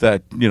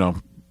that,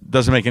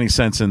 doesn't make any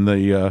sense in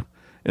the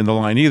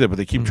line either, but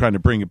they keep trying to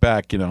bring it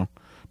back,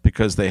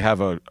 because they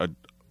have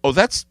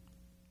that's,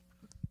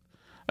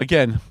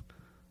 again,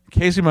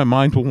 occasionally my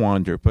mind will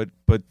wander, but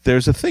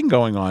there's a thing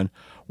going on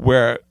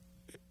where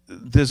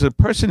there's a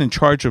person in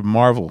charge of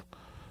Marvel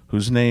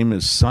whose name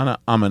is Sana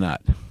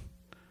Amanat.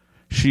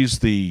 She's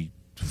the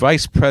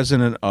vice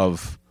president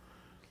of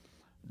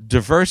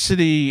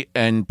diversity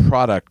and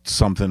product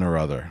something or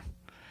other.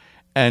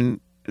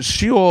 And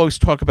she'll always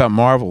talk about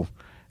Marvel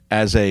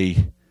as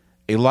a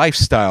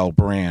lifestyle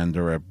brand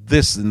or a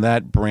this and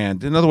that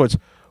brand. In other words,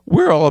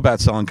 we're all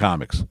about selling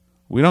comics.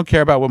 We don't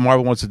care about what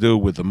Marvel wants to do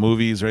with the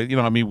movies, or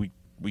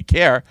we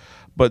care,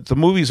 but the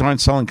movies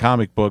aren't selling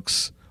comic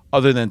books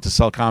other than to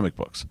sell comic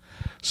books.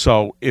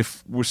 So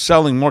if we're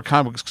selling more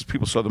comic books because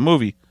people saw the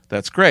movie,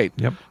 that's great.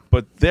 Yep.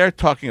 But they're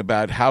talking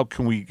about how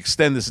can we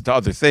extend this into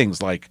other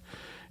things like,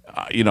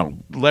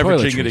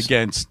 leveraging it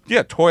against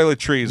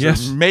toiletries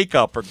or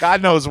makeup or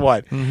God knows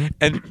what. Mm-hmm.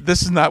 And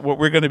this is not what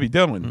we're going to be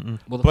doing. Mm-hmm.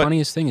 Well, the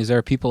funniest thing is there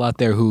are people out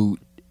there who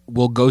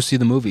will go see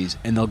the movies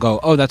and they'll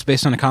go, oh, that's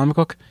based on a comic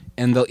book?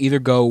 And they'll either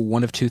go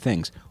one of two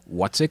things.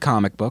 What's a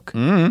comic book?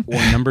 Mm-hmm.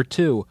 Or number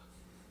two,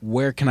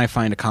 where can I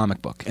find a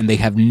comic book? And they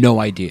have no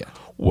idea.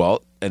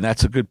 Well, and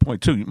that's a good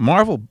point, too.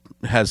 Marvel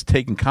has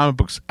taken comic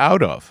books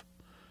out of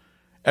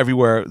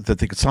everywhere that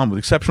they could sell them, with the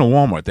exception of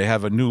Walmart. They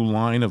have a new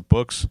line of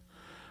books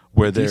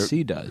where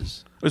DC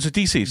does. It was a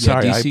DC.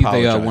 Sorry, DC, I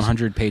apologize.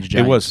 The 100-page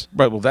giants. It was.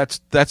 Right, well,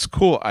 that's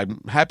cool.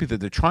 I'm happy that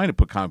they're trying to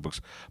put comic books.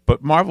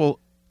 But Marvel,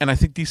 and I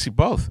think DC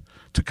both,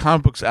 took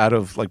comic books out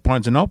of, like,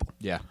 Barnes & Noble.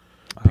 Yeah.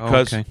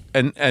 Because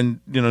and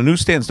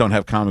newsstands don't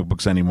have comic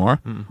books anymore.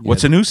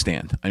 What's a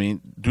newsstand? I mean,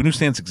 do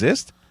newsstands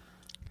exist?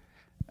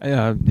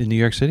 In New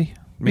York City?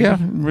 Maybe? Yeah, I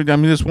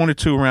mean, there's one or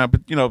two around,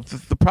 but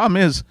the problem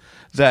is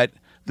that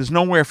there's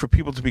nowhere for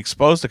people to be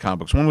exposed to comic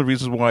books. One of the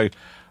reasons why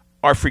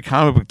our Free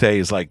Comic Book Day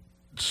is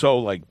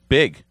so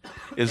big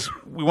is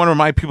we want to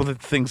remind people that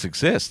things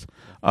exist.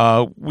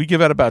 We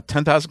give out about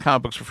 10,000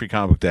 comic books for Free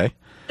Comic Book Day,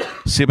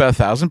 see about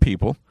 1,000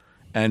 people,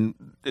 and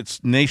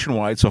it's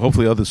nationwide. So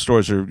hopefully other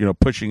stores are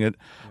pushing it,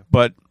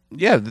 but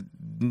yeah,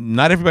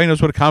 not everybody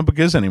knows what a comic book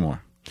is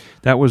anymore.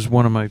 That was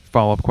one of my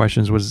follow-up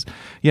questions was,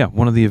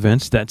 one of the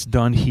events that's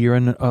done here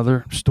in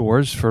other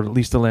stores for at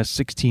least the last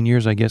 16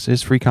 years, I guess,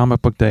 is Free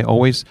Comic Book Day,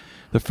 always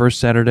the first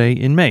Saturday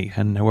in May.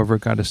 And however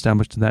it got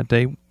established that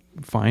day,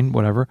 fine,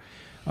 whatever.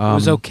 It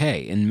was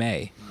okay in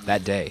May,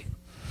 that day,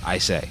 I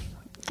say.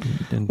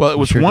 Well, it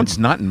was once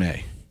not in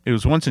May. It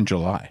was once in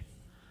July.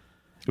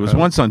 It was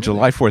once on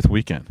July 4th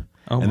weekend,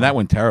 and that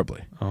went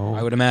terribly. Oh,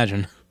 I would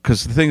imagine.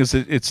 Because the thing is,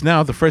 it's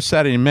now the first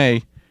Saturday in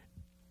May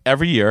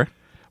every year,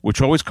 which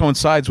always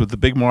coincides with the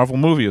big Marvel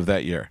movie of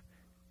that year.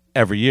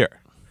 Every year.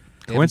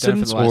 They haven't done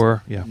it coincidence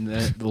for the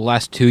last- the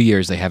last 2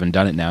 years they haven't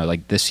done it now.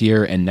 Like this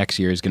year and next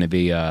year is going to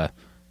be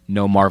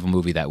no Marvel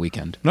movie that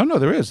weekend. No,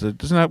 there is. Isn't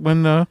that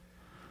when...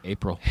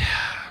 April.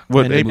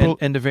 What, April?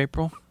 End of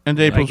April? End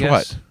of April's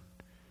what?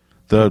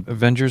 The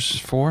Avengers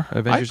 4?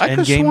 Avengers I could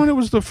have Endgame? sworn it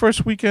was the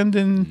first weekend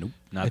in... Nope,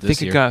 not I this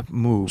think year. it got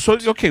moved. So,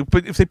 okay,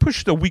 but if they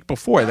pushed it a week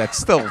before, that's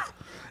still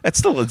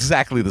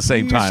exactly the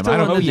same You're time. still I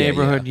don't in know. the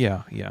neighborhood,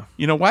 yeah.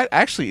 You know what?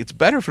 Actually, it's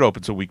better if it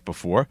opens a week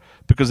before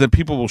because then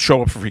people will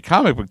show up for Free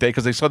Comic Book Day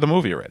because they saw the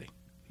movie already.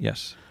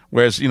 Yes.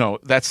 Whereas,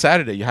 that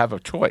Saturday you have a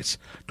choice.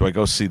 Do I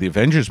go see the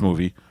Avengers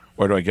movie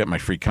or do I get my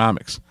free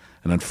comics?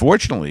 And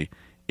unfortunately,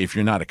 if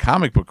you're not a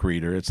comic book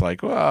reader, it's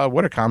like, well,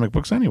 what are comic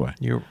books anyway?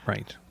 You're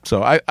right.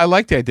 So I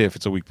like the idea if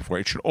it's a week before.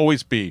 It should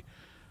always be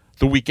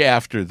the week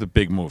after the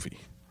big movie.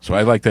 So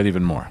I like that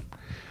even more.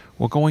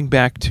 Well, going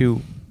back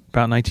to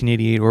about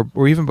 1988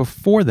 or even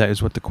before that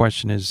is what the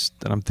question is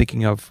that I'm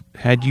thinking of.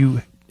 Had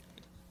you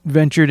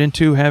ventured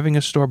into having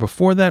a store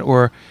before that,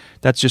 or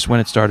that's just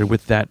when it started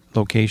with that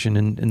location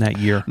in that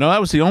year? No,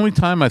 that was the only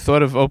time I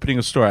thought of opening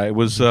a store. I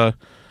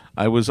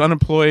was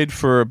unemployed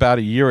for about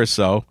a year or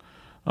so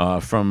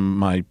from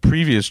my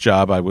previous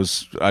job. I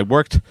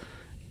worked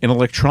in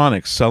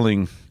electronics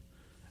selling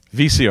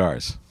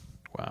VCRs.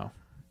 Wow.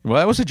 Well,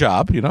 that was a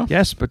job,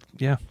 Yes, but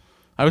yeah.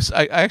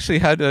 I actually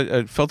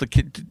had felt a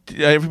kid.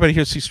 Did everybody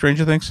here see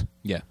Stranger Things?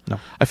 Yeah.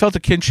 No. I felt a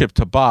kinship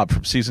to Bob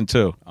from season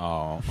 2.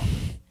 Oh.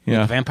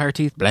 Yeah. Vampire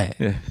teeth? Blah.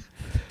 Yeah.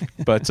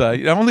 But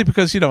only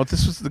because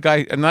this was the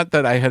guy, and not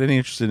that I had any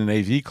interest in an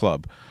AV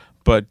club,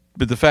 but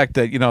the fact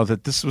that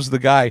that this was the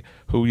guy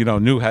who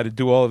knew how to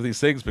do all of these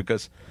things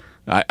because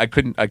I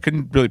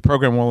couldn't really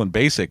program well in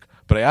BASIC,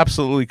 but I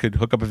absolutely could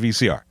hook up a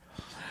VCR.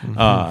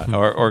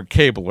 Or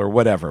cable or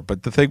whatever.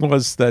 But the thing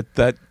was that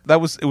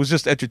it was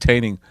just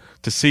entertaining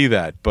to see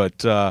that.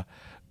 But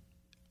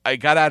I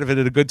got out of it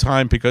at a good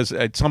time because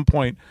at some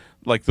point,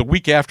 like the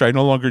week after I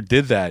no longer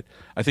did that,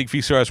 I think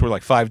VCRs were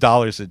like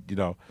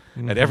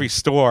 $5 at every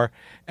store,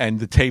 and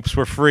the tapes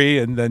were free,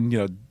 and then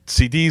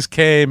CDs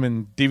came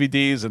and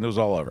DVDs, and it was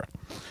all over.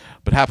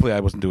 But happily, I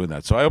wasn't doing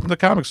that. So I opened a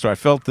comic store. I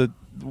felt that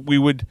we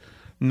would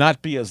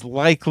not be as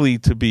likely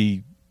to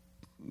be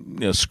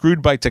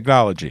screwed by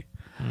technology.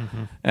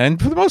 Mm-hmm.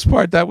 And for the most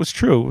part, that was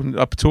true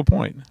up to a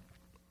point.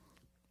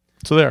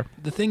 So there.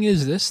 The thing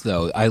is this,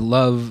 though. I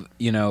love,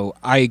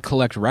 I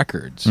collect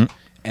records,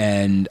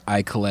 and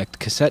I collect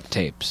cassette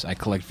tapes. I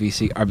collect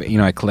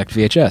I collect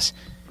VHS.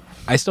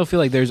 I still feel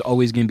like there's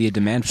always going to be a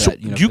demand for So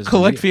that. you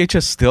collect media.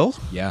 VHS still?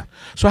 Yeah.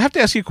 So I have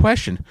to ask you a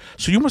question.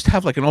 So you must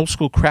have like an old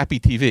school crappy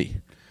TV.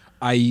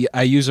 I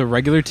use a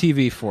regular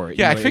TV for it.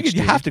 Yeah, I figured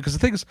you have to because the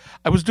thing is,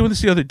 I was doing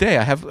this the other day.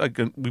 I have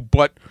we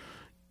bought.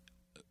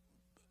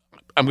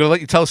 I'm going to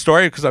let you tell a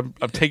story because I'm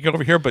taking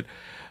over here, but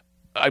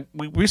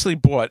we recently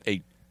bought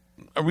a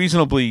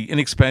reasonably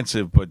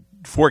inexpensive but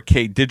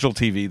 4K digital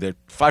TV. They're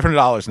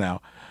 $500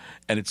 now,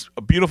 and it's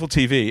a beautiful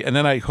TV. And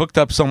then I hooked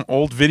up some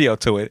old video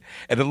to it,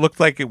 and it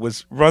looked like it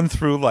was run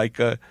through like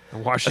a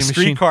washing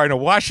streetcar in a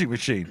washing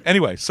machine.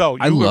 Anyway, so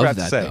I you were love about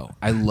that to say. though.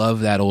 I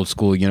love that old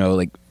school,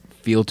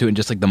 feel to it and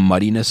just like the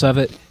muddiness of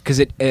it because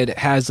it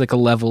has like a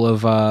level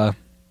of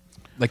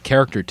like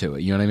character to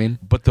it. You know what I mean?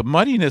 But the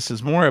muddiness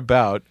is more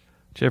about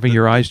Did you have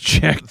your eyes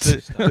checked?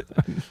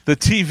 the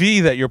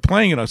TV that you're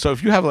playing it on. So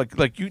if you have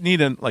like you need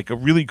a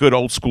really good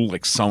old school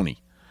like Sony,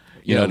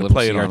 Yeah, a to little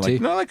play it on.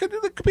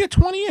 CRT. It could be a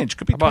 20-inch,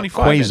 could be How about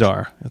 25 inch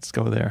Quasar? Let's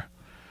go there.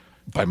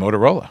 by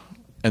Motorola,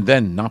 and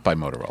then not by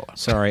Motorola.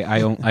 Sorry,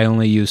 I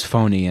only use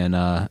Phony and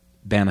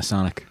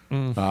Panasonic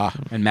Ah,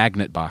 and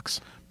Magnet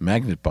Box.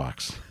 Magnet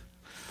Box.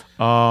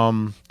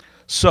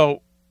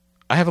 So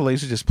I have a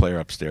Laserdisc player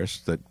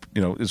upstairs that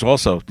is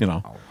also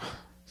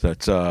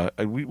that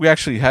we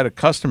actually had a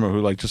customer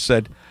who just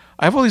said,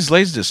 I have all these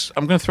Laserdiscs,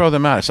 I'm going to throw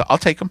them out. I said, I'll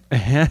take them.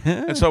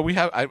 And so we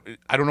have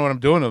I don't know what I'm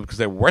doing with them because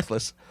they're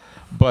worthless,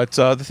 but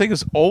the thing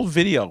is, old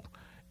video,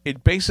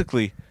 it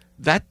basically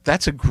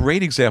that's a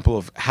great example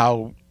of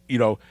how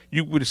you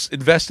would have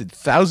invested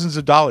thousands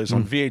of dollars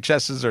on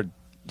VHSs or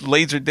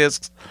laser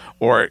discs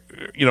or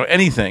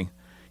anything.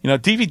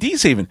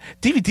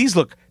 DVDs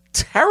look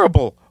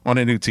terrible on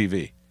a new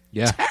TV.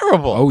 Yeah.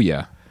 Terrible. Oh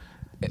yeah.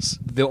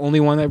 The only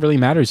one that really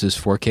matters is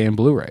 4K and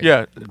Blu-ray.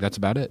 Yeah. That's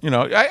about it.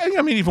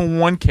 I mean, even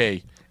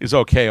 1K is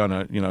okay on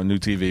a new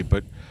TV,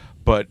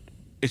 but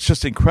it's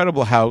just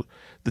incredible how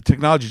the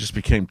technology just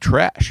became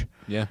trash.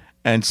 Yeah.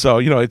 And so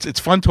it's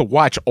fun to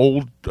watch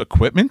old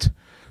equipment.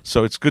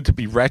 So it's good to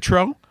be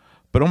retro.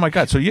 But oh my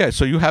God! So you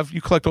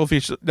collect old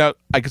VHS. Now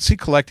I could see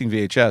collecting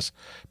VHS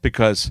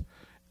because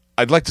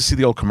I'd like to see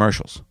the old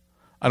commercials.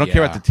 I don't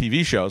care about the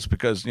TV shows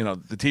because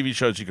the TV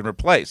shows you can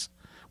replace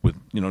with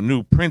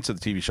new prints of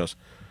the TV shows.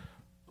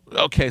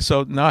 Okay,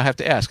 so now I have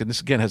to ask, and this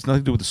again has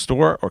nothing to do with the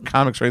store or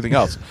comics or anything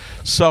else.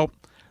 So,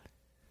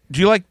 do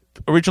you like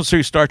original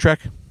series Star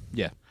Trek?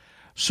 Yeah.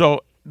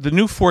 So the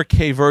new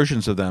 4K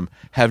versions of them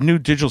have new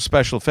digital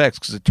special effects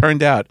because it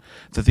turned out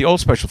that the old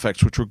special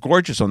effects, which were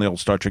gorgeous on the old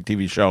Star Trek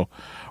TV show,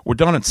 were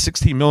done in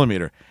 16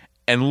 millimeter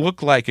and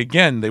looked like,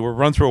 again, they were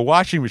run through a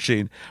washing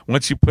machine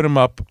once you put them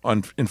up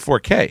in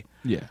 4K.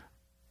 Yeah.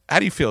 How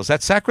do you feel? Is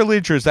that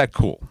sacrilege or is that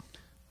cool?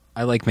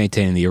 I like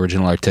maintaining the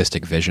original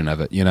artistic vision of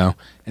it, and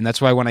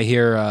that's why when I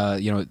hear,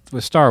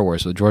 with Star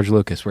Wars, with George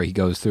Lucas, where he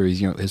goes through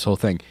his whole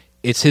thing,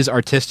 it's his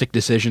artistic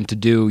decision to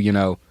do,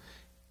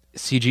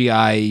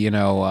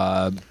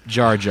 CGI,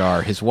 Jar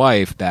Jar, his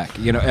wife back,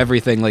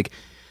 everything, like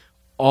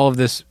all of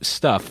this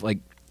stuff. Like,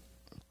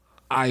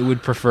 I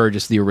would prefer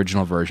just the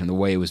original version, the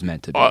way it was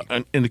meant to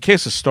be. In the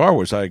case of Star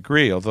Wars, I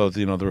agree. Although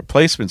the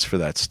replacements for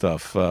that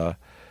stuff,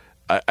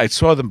 I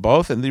saw them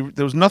both, and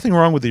there was nothing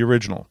wrong with the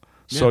original.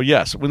 So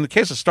yes, in the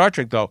case of Star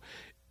Trek, though,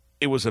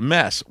 it was a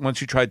mess once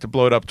you tried to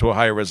blow it up to a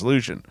higher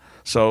resolution.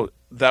 So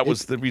that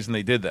was the reason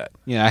they did that.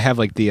 Yeah, I have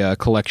like the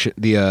collection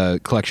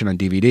on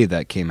DVD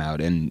that came out,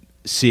 and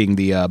seeing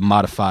the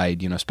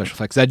modified, special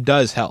effects, that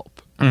does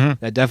help. Mm-hmm.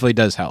 That definitely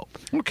does help.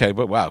 Okay,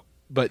 but wow.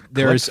 But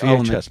there's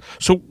VHS.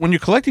 So when you're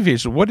collecting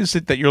VHS, what is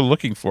it that you're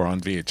looking for on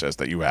VHS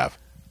that you have?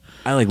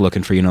 I like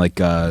looking for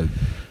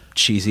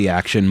cheesy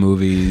action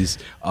movies,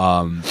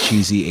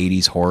 cheesy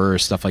 80s horror,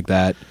 stuff like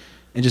that,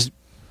 and just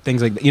things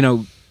like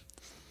that,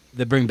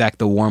 that bring back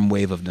the warm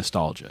wave of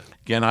nostalgia.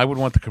 Again, I would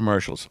want the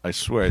commercials. I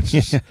swear, it's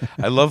just,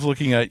 I love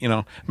looking at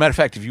matter of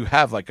fact, if you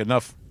have like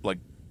enough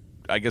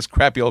I guess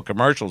crappy old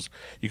commercials,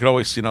 you could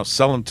always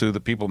sell them to the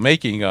people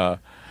making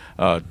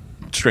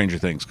Stranger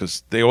Things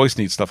because they always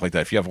need stuff like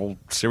that. If you have old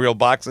cereal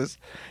boxes,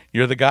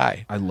 you're the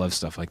guy. I love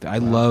stuff like that. I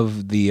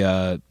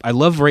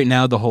love right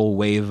now the whole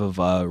wave of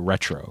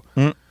retro.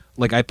 Mm.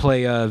 Like I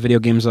play video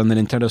games on the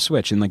Nintendo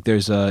Switch, and like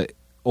there's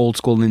old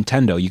school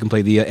Nintendo. You can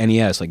play the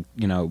NES, like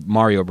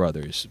Mario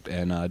Brothers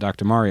and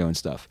Dr. Mario and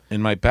stuff.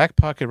 In my back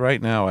pocket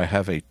right now, I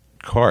have a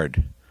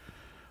card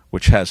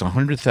which has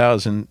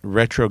 100,000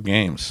 retro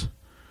games,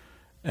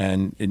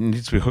 and it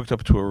needs to be hooked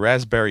up to a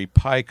Raspberry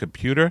Pi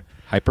computer.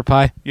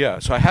 HyperPie? Yeah,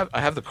 so I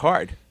have the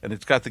card, and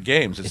it's got the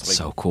games. It's like,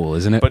 so cool,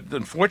 isn't it? But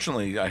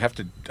unfortunately, I have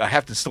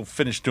to still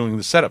finish doing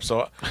the setup.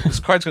 So this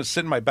card's going to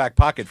sit in my back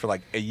pocket for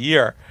like a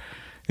year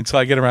until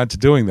I get around to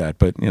doing that.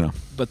 But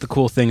But the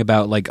cool thing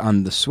about like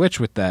on the Switch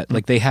with that,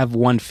 like they have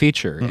one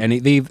feature, and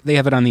they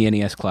have it on the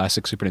NES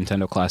Classic, Super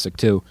Nintendo Classic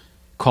too,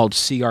 called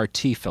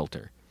CRT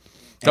filter.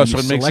 And so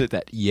it makes it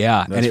that,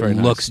 yeah, and it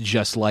looks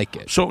just like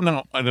it. So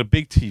now on a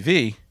big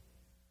TV,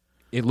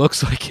 it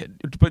looks like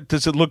it. But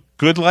does it look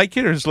good like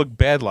it, or does it look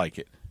bad like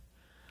it?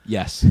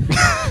 Yes.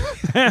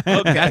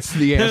 That's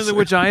the answer.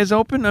 Which eye is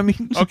open? I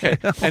mean, okay.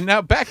 And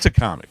now back to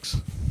comics.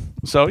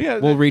 So yeah,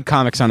 we'll read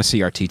comics on a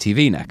CRT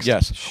TV next.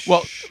 Yes.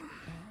 Well,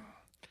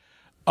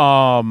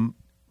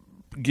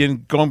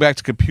 again, going back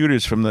to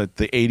computers from the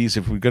 80s,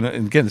 if we're gonna,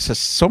 and again, this has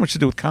so much to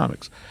do with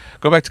comics.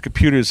 Go back to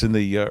computers in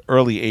the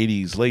early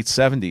 80s, late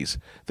 70s.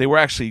 They were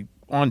actually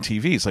on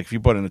TVs. Like if you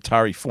bought an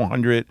Atari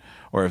 400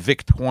 or a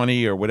VIC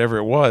 20 or whatever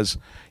it was,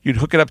 you'd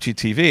hook it up to your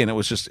TV, and it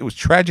was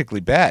tragically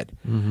bad.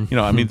 Mm-hmm.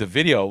 I mean, the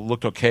video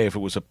looked okay if it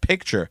was a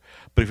picture,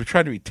 but if you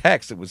tried to read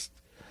text, it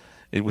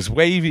was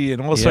wavy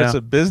and all sorts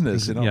of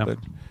business. But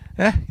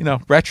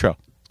retro,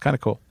 it's kind of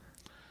cool.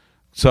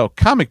 So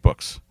comic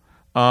books.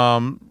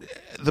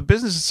 The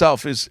business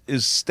itself is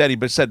steady,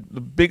 but said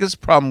the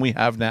biggest problem we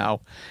have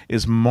now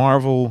is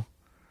Marvel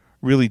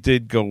really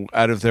did go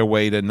out of their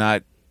way to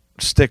not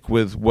stick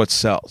with what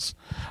sells.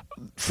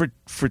 For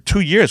 2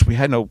 years, we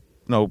had no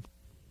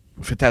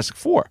Fantastic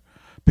Four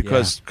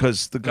because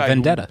the guy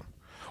Vendetta.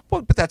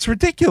 But that's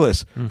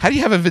ridiculous. How do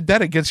you have a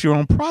vendetta against your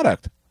own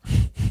product?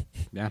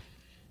 Yeah.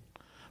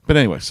 But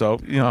anyway, so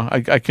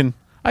I can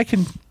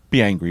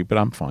be angry, but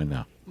I'm fine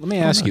now. Let me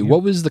ask you,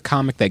 what was the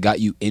comic that got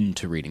you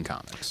into reading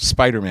comics?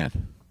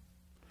 Spider-Man.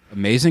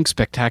 Amazing,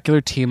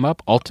 spectacular, team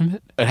up,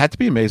 ultimate. It had to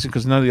be amazing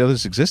because none of the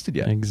others existed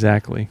yet.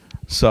 Exactly.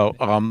 So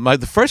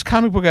the first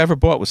comic book I ever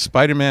bought was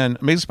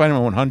Amazing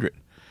Spider-Man 100,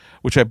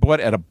 which I bought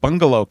at a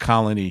bungalow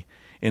colony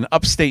in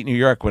upstate New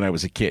York when I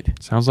was a kid.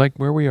 Sounds like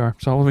where we are,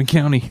 Sullivan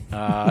County.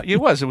 It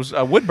was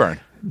Woodburn.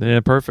 Yeah,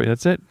 perfect.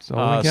 That's it.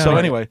 Sullivan County. So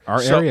anyway,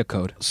 our area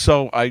code.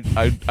 So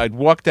I'd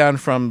walk down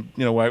from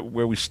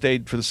where we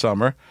stayed for the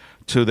summer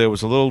to there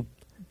was a little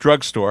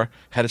drugstore,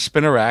 had a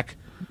spinner rack,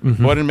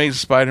 bought an Amazing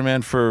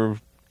Spider-Man for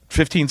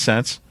 15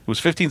 cents. It was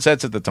 15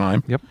 cents at the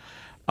time. Yep.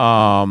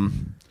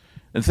 And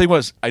the thing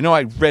was, I know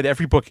I read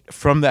every book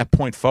from that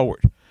point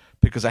forward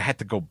because I had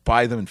to go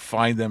buy them and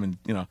find them, and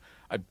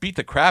I beat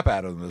the crap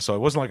out of them. So it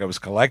wasn't like I was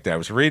collecting; I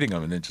was reading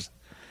them, and then just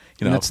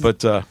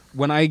But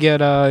when I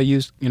get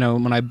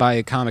when I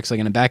buy comics like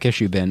in a back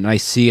issue bin and I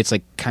see it's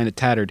like kind of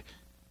tattered,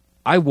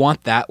 I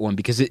want that one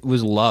because it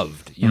was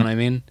loved. You know what I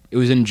mean? It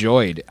was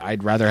enjoyed.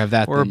 I'd rather have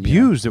that or than,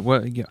 abused. It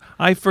was.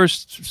 I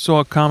first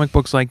saw comic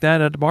books like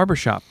that at the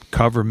barbershop,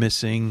 cover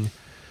missing,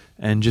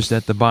 and just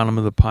at the bottom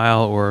of the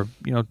pile, or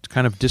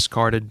kind of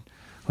discarded,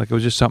 like it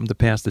was just something to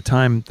pass the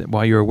time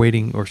while you were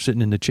waiting or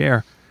sitting in the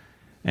chair,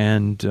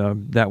 and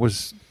that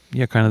was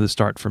kind of the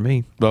start for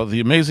me. Well, the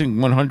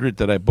Amazing 100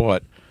 that I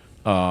bought,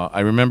 I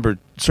remember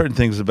certain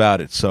things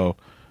about it. So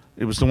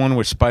it was the one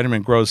where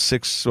Spider-Man grows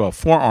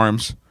 4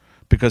 arms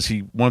because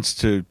he wants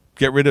to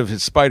get rid of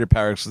his spider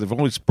powers. So they've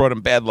always brought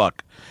him bad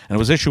luck. And it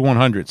was issue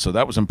 100, so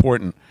that was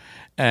important.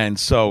 And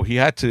so he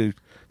had to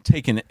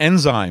take an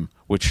enzyme,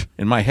 which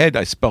in my head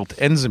I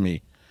spelt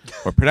enzyme,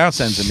 or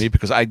pronounced enzyme,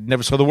 because I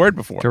never saw the word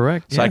before.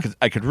 Correct. So yeah.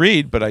 I could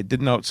read, but I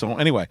didn't know. So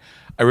anyway,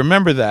 I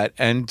remember that,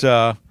 and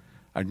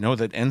I know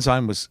that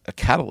enzyme was a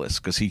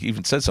catalyst because he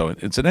even said so.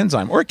 It's an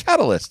enzyme or a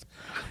catalyst.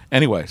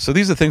 Anyway, so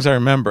these are things I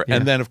remember. Yeah.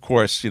 And then, of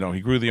course, he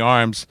grew the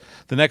arms.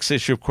 The next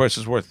issue, of course,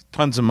 is worth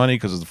tons of money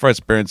because it's the first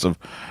appearance of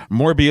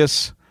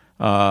Morbius,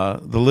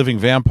 the living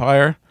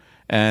vampire.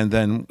 And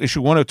then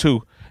issue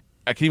 102,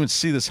 I can even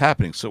see this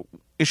happening. So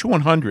issue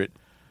 100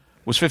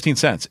 was 15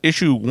 cents.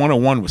 Issue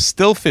 101 was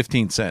still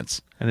 15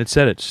 cents. And it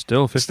said it's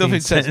still 15 Still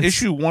 15 cents.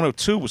 Issue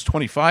 102 was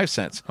 25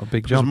 cents. A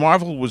big because jump.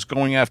 Marvel was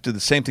going after the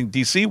same thing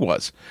DC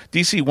was.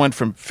 DC went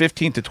from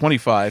 15 to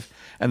 25,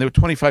 and they were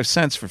 25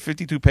 cents for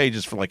 52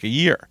 pages for like a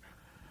year.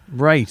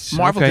 Right.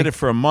 Marvel okay. did it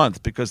for a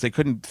month because they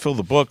couldn't fill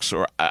the books,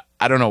 or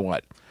I don't know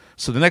what.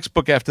 So the next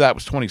book after that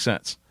was 20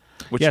 cents.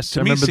 Which Yes, to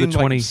I me remember the seemed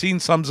 20 like obscene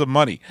sums of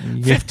money.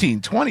 Yeah.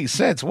 15, 20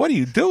 cents. What are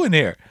you doing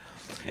here?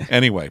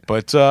 Anyway,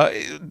 but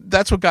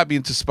that's what got me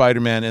into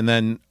Spider-Man, and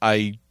then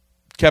I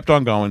kept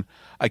on going.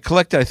 I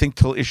collected, I think,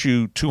 till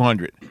issue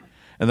 200,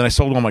 and then I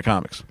sold all my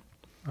comics.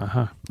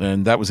 Uh-huh.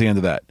 And that was the end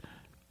of that.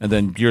 And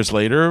then years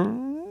later,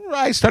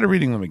 I started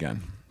reading them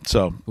again.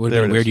 So Would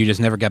there have been it weird is. you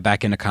just never got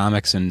back into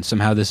comics, and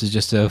somehow this is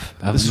just an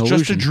This is illusion.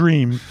 just a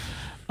dream.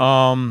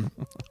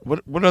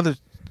 What other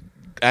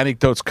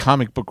anecdotes,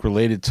 comic book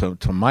related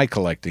to my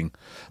collecting?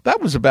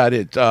 That was about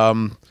it.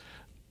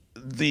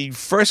 The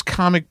first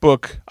comic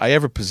book I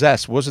ever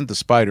possessed wasn't the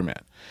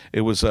Spider-Man.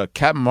 It was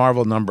Captain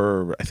Marvel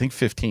number, I think,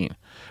 15,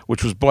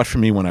 which was bought for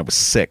me when I was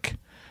sick.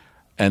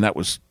 And that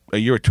was a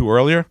year or two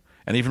earlier.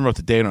 And I even wrote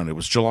the date on it. It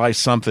was July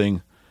something,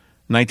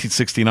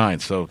 1969.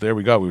 So there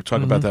we go. We were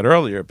talking about that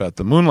earlier, about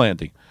the moon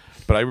landing.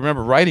 But I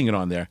remember writing it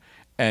on there.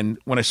 And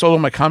when I sold all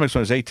my comics when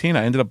I was 18,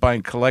 I ended up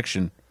buying a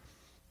collection,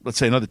 let's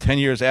say another 10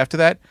 years after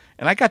that.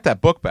 And I got that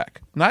book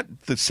back. Not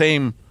the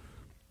same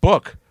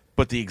book,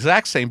 but the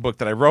exact same book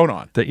that I wrote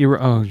on. That you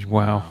were. Oh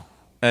wow.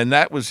 And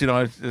that was,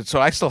 so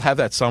I still have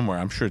that somewhere.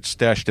 I'm sure it's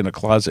stashed in a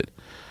closet.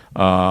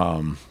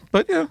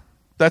 But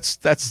that's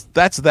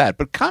that.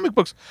 But comic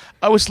books,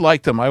 I always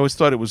liked them. I always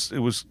thought it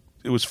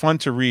was fun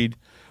to read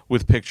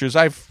with pictures.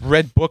 I've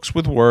read books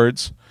with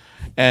words,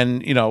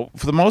 and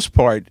for the most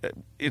part,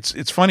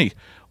 it's funny.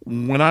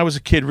 When I was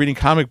a kid, reading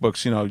comic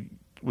books,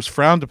 was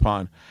frowned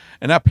upon,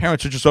 and now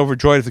parents are just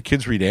overjoyed if the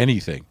kids read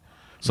anything.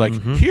 It's like,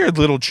 here,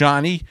 little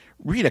Johnny,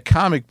 read a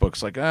comic book.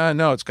 It's like,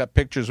 no, it's got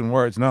pictures and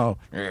words. No.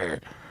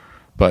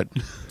 But,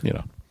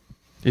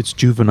 It's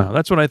juvenile.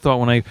 That's what I thought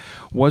when I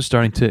was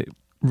starting to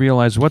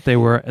realize what they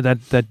were. That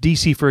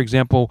DC, for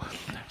example,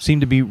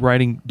 seemed to be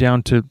writing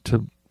down to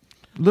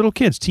little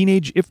kids,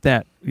 teenage, if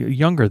that,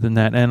 younger than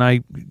that. And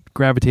I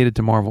gravitated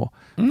to Marvel.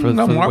 For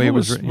the way Marvel it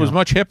was written,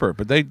 much hipper,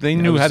 but they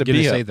knew how to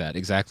be say hip. that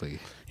exactly.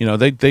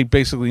 They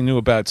basically knew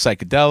about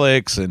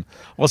psychedelics and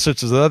all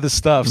sorts of other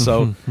stuff.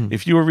 So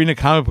if you were reading a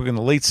comic book in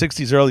the late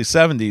 60s, early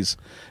 70s,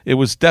 it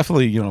was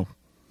definitely,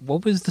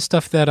 What was the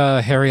stuff that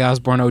Harry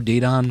Osborn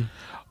OD'd on?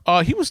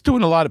 he was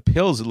doing a lot of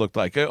pills, it looked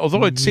like.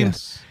 Although it seemed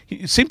Yes.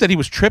 it seemed that he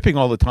was tripping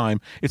all the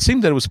time. It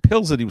seemed that it was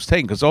pills that he was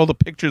taking because all the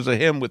pictures of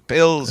him with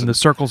pills. and the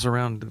circles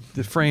around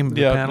the frame,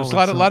 the yeah, panel.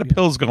 there's a lot of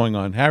pills going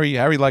on.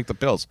 Harry liked the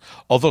pills.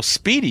 Although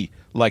Speedy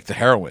liked the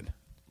heroin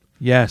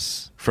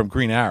Yes. from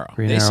Green Arrow.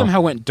 Green They Arrow.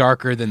 somehow went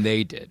darker than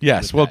they did.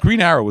 Yes, with well, that.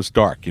 Green Arrow was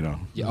dark, Yeah,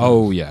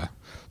 oh, yeah.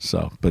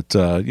 So, but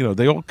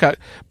they all got.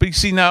 But you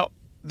see now,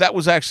 that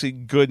was actually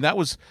good. And that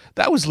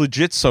was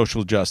legit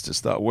social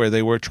justice, though, where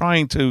they were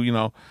trying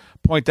to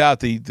point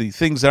out the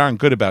things that aren't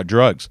good about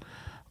drugs.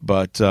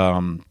 But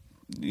as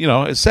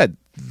I said,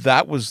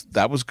 that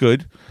was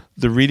good.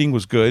 The reading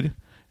was good,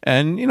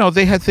 and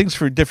they had things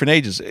for different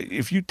ages.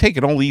 If you take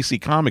an old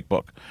EC comic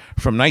book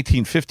from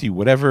 1950,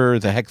 whatever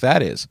the heck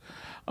that is.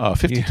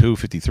 52,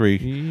 53.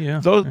 Yeah.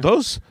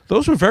 Those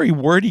were very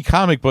wordy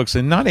comic books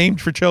and not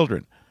aimed for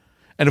children.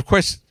 And of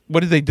course,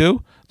 what did they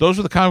do? Those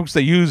were the comics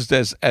they used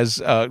as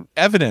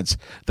evidence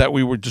that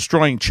we were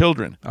destroying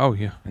children. Oh,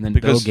 yeah. And then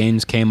Because- Bill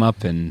Gaines came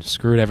up and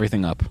screwed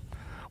everything up.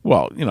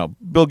 Well,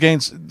 Bill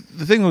Gaines.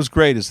 The thing that was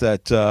great is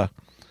that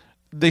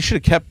they should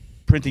have kept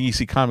printing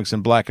EC Comics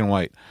in black and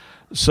white.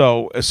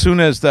 So as soon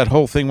as that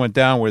whole thing went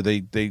down where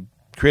they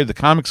created the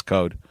Comics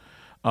Code,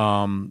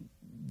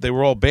 they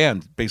were all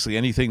banned, basically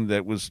anything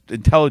that was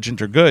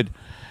intelligent or good.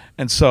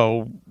 And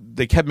so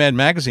they kept Mad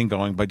Magazine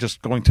going by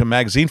just going to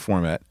magazine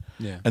format.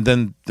 Yeah. And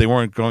then they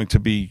weren't going to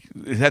be,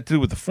 it had to do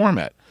with the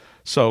format.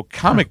 So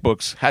comic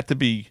books had to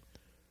be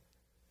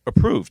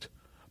approved,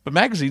 but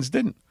magazines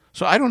didn't.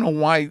 So I don't know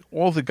why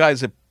all the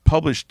guys that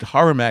published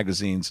horror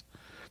magazines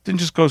didn't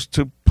just go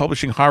to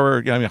publishing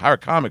horror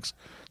comics,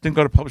 didn't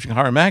go to publishing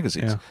horror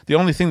magazines. Yeah. The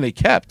only thing they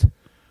kept,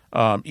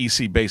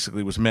 EC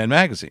basically, was Mad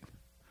Magazine,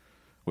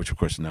 which of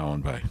course is now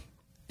owned by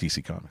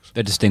DC Comics.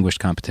 The distinguished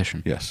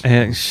competition. Yes.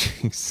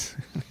 Jeez.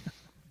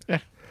 Yeah.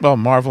 Well,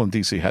 Marvel and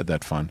DC had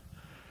that fun.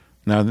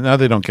 Now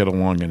they don't get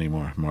along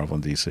anymore, Marvel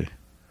and DC.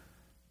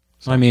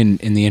 I mean,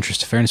 in the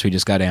interest of fairness, we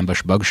just got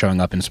Ambush Bug showing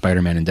up in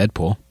Spider-Man and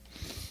Deadpool.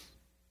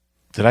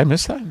 Did I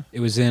miss that? It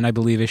was in, I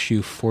believe,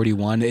 issue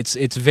 41. It's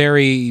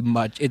very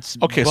much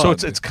Okay, Bug.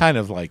 so it's kind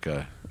of like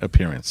a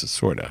appearance, it's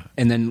sort of.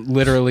 And then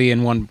literally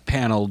in one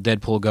panel,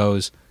 Deadpool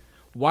goes,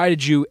 "Why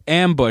did you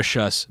ambush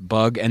us,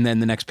 Bug?" And then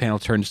the next panel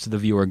turns to the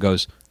viewer and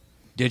goes,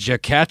 "Did you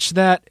catch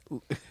that?"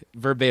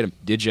 Verbatim,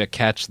 "Did you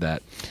catch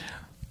that?"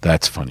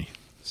 That's funny.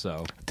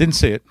 So Didn't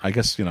see it. I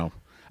guess,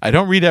 I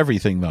don't read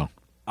everything though.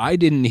 I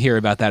didn't hear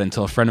about that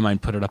until a friend of mine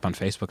put it up on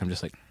Facebook. I'm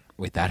just like,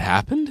 wait, that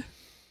happened?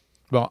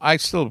 Well, I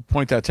still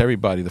point out to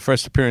everybody the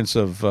first appearance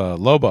of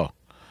Lobo,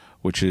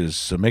 which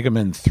is Mega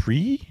Man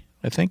 3,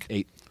 I think.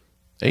 8.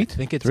 8? I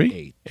think it's 3?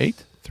 8.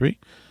 8? 3?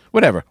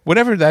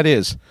 Whatever that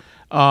is.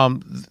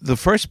 The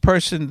first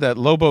person that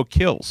Lobo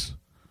kills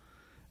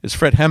is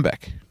Fred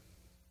Hembeck.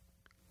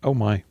 Oh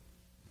my.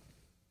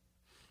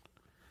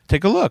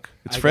 Take a look.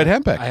 It's Fred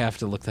Hembeck. I have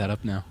to look that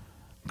up now.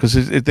 Because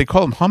they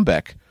call him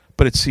Humbeck,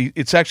 but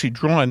it's actually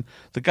drawn.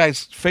 The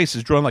guy's face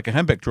is drawn like a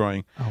Hembeck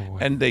drawing,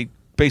 and they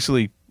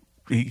basically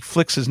he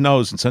flicks his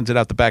nose and sends it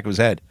out the back of his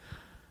head.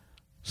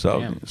 So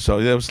Damn. so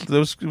it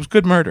was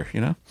good murder,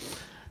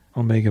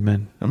 Omega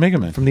Man. Omega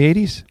Man From the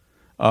 80s?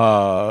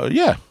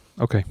 Yeah.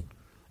 Okay.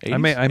 80s, I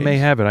may 80s.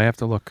 have it. I have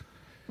to look.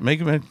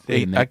 Omega Man Wait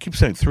a 8. minute. I keep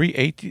saying 3,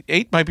 8.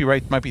 8 might be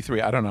right, might be 3.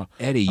 I don't know.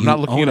 Eddie, I'm not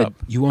looking it up.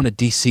 You own a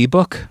DC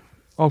book?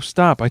 Oh,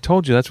 stop. I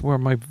told you that's where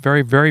my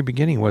very, very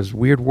beginning was.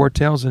 Weird War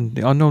Tales and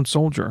The Unknown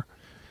Soldier.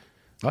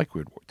 I like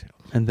Weird War Tales.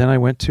 And then I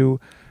went to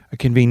a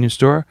convenience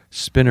store,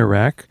 Spinner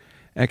Rack,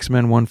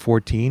 X-Men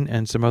 114,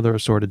 and some other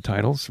assorted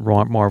titles,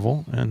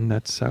 Marvel, and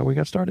that's how we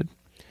got started.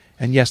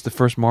 And yes, the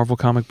first Marvel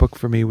comic book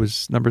for me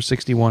was number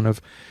 61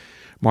 of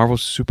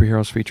Marvel's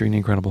superheroes featuring the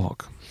Incredible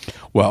Hulk.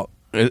 Well,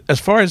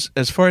 as far as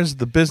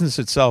the business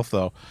itself,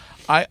 though,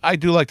 I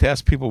do like to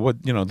ask people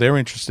what they're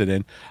interested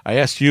in. I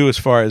asked you as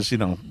far as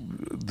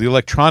the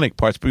electronic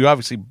parts, but you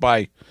obviously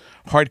buy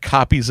hard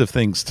copies of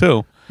things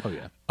too. Oh,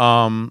 yeah.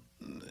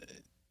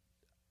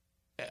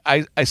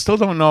 I still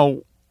don't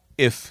know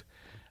if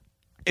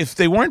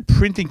they weren't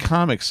printing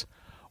comics,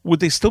 would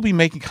they still be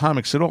making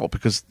comics at all?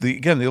 Because the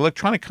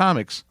electronic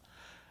comics,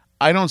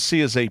 I don't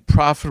see as a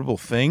profitable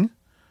thing,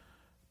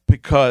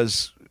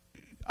 because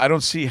I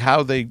don't see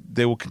how they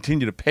will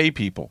continue to pay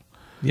people.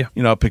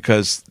 Yeah.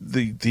 Because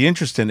the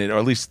interest in it, or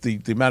at least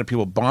the amount of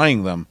people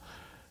buying them,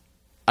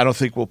 I don't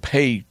think will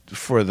pay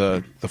for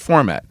the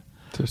format.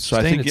 To So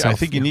I sustain think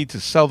itself, you need to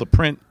sell the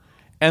print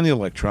and the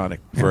electronic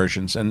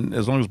versions, and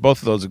as long as both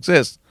of those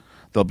exist,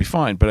 they'll be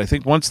fine. But I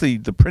think once the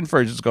print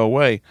versions go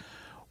away,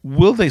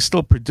 will they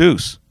still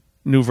produce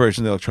new versions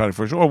of the electronic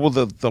version, or will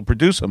they'll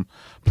produce them,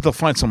 but they'll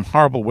find some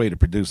horrible way to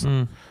produce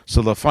them.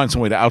 So they'll find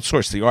some way to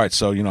outsource the art.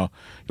 So you'll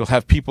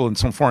have people in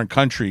some foreign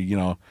country,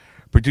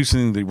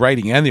 producing the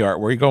writing and the art,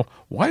 where you go,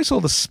 why is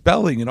all the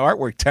spelling and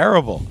artwork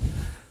terrible?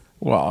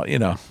 Well,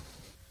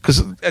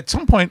 because at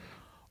some point,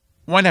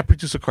 why not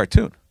produce a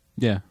cartoon?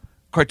 Yeah.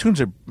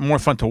 Cartoons are more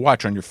fun to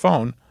watch on your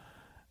phone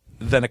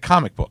than a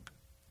comic book.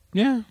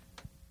 Yeah.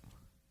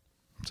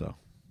 So,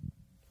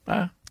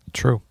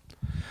 True.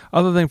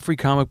 Other than Free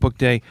Comic Book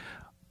Day,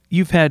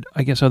 you've had,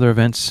 I guess, other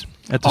events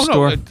at the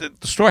store? No,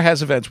 the store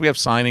has events. We have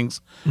signings.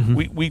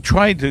 We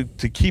try to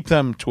keep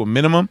them to a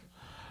minimum,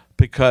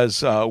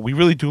 because we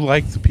really do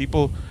like the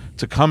people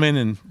to come in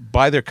and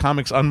buy their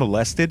comics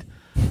unmolested.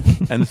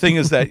 And the thing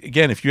is that,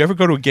 again, if you ever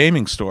go to a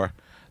gaming store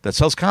that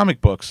sells comic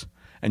books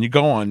and you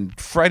go on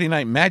Friday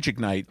night Magic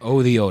Night,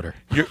 Oh, the odor.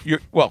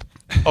 you're well,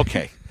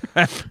 okay.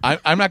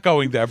 I'm not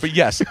going there, but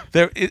yes,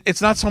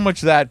 it's not so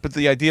much that, but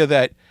the idea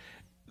that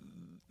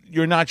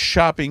you're not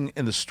shopping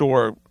in the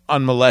store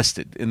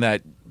unmolested, in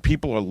that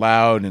people are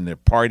loud and they're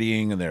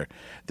partying and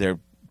they're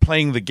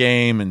playing the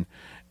game,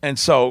 and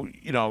so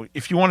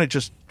if you want to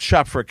just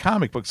shop for a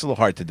comic book, it's a little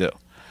hard to do.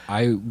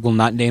 I will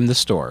not name the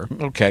store.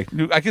 Okay,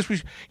 I guess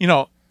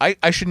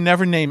I should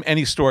never name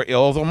any store,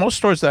 although most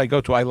stores that I go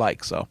to I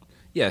like. So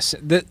Yes,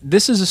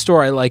 this is a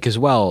store I like as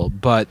well,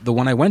 but the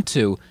one I went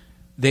to,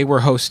 they were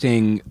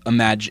hosting a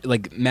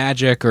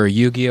Magic or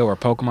Yu-Gi-Oh or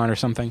Pokemon or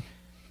something,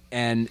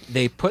 and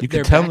they put you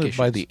their can tell back it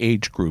by issues. the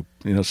age group.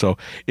 So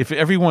if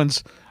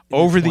everyone's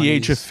over the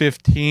age of 20s.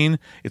 15,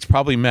 it's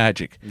probably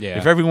Magic. Yeah.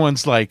 If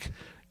everyone's like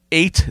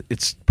 8,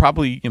 it's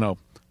probably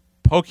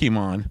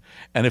Pokemon,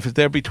 and if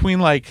they're between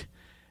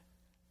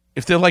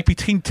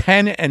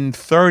 10 and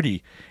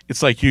 30,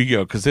 it's like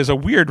Yu-Gi-Oh, because there's a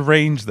weird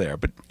range there.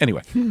 But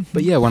anyway,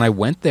 But yeah, when I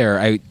went there,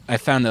 I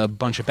found a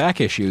bunch of back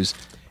issues,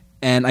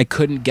 and I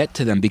couldn't get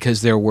to them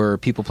because there were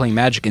people playing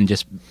Magic and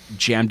just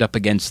jammed up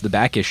against the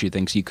back issue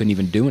thing, so you couldn't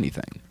even do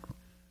anything.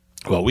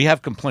 well, we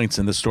have complaints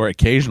in the store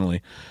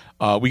occasionally.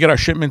 We get our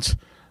shipments.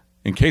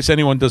 In case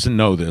anyone doesn't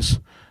know this,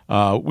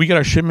 we get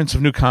our shipments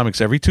of new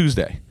comics every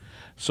Tuesday.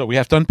 So we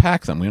have to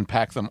unpack them. We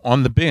unpack them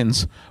on the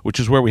bins, which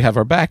is where we have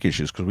our back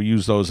issues, because we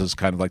use those as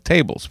kind of like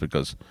tables,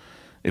 because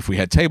if we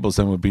had tables,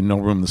 then there would be no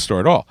room in the store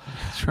at all.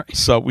 That's right.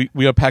 So we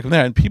unpack them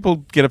there, and people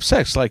get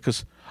upset. It's like,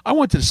 because I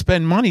wanted to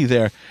spend money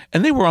there,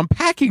 and they were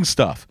unpacking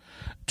stuff.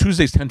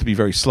 Tuesdays tend to be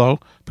very slow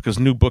because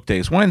new book day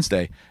is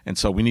Wednesday, and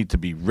so we need to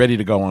be ready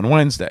to go on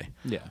Wednesday.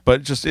 Yeah.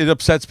 But it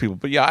upsets people.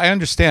 But yeah, I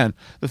understand.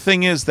 The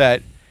thing is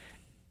that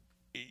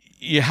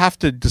you have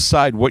to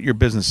decide what your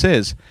business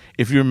is.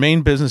 If your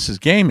main business is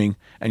gaming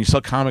and you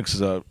sell comics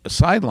as a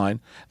sideline,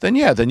 then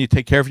you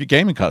take care of your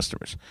gaming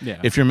customers. Yeah.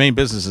 If your main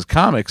business is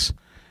comics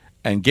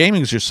and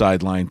gaming is your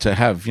sideline, to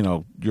have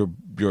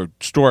your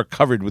store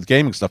covered with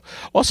gaming stuff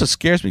also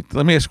scares me.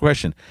 Let me ask a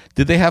question: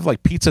 did they have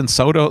like pizza and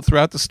soda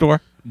throughout the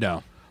store?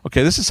 No.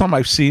 Okay, this is something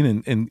I've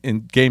seen in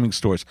gaming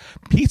stores.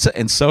 Pizza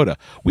and soda.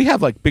 We have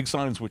like big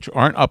signs which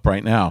aren't up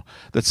right now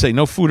that say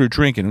no food or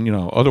drink, and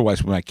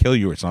otherwise we might kill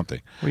you or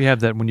something. We have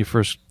that when you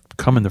first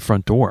come in the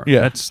front door. Yeah.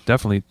 That's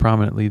definitely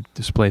prominently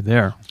displayed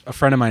there. A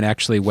friend of mine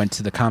actually went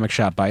to the comic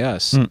shop by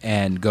us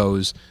and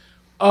goes,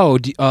 "Oh,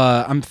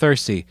 I'm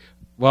thirsty.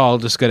 Well, I'll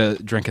just get a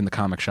drink in the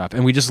comic shop."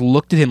 And we just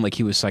looked at him like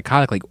he was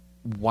psychotic. Like,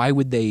 why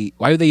would they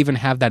even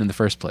have that in the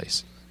first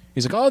place?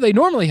 He's like, "Oh, they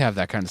normally have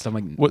that kind of stuff."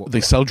 I'm like, What,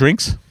 they sell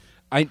drinks?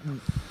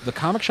 The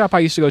comic shop I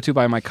used to go to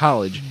by my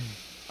college,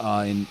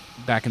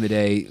 back in the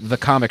day, the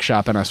comic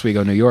shop in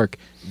Oswego, New York,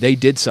 they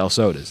did sell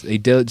sodas. They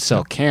did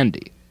sell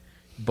candy,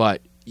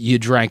 but you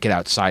drank it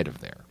outside of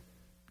there,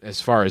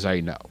 as far as I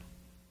know.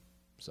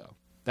 So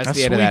that's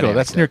the end of that. Oswego.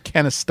 That's near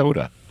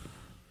Canastota.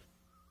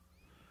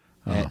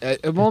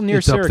 Well, near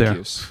It's up there.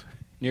 Syracuse,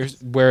 near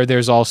where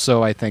there's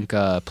also, I think,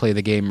 play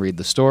the game, read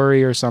the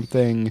story, or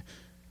something.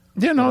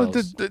 Yeah, no, What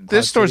else?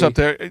 there's stores City. up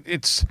there.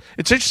 It's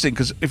interesting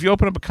because if you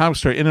open up a comic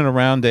store in and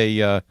around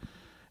a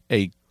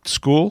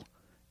school,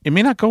 it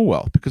may not go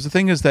well, because the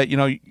thing is that you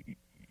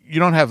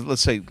don't have,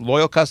 let's say,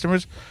 loyal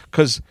customers,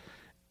 because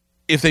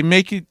if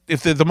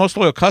they're the most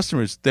loyal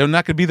customers, they're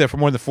not going to be there for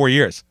more than 4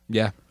 years.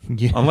 Yeah.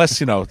 Yeah. Unless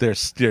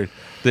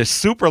they're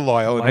super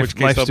loyal, in which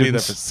case life they'll be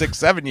there for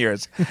students. 6-7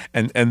 years,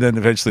 and then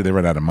eventually they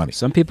run out of money.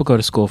 Some people go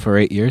to school for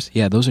 8 years.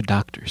 Yeah, those are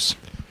doctors.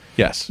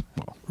 Yes,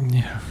 well,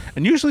 Yeah.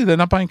 and usually they're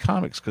not buying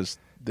comics because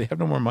they have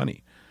no more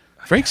money.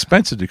 Very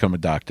expensive to become a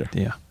doctor.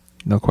 Yeah.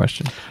 No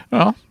question.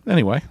 Well,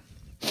 anyway,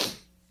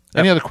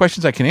 any other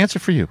questions I can answer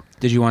for you?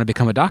 Did you want to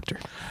become a doctor?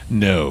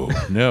 No.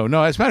 As a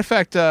matter of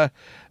fact,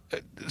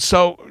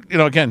 so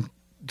again,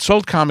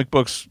 sold comic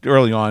books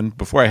early on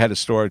before I had a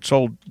store.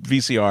 Sold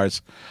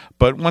VCRs,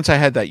 but once I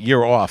had that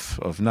year off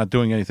of not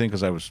doing anything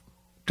because I was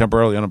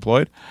temporarily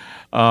unemployed,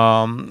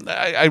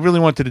 I really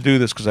wanted to do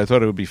this because I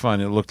thought it would be fun.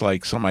 It looked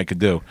like something I could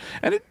do,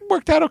 and it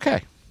worked out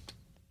okay.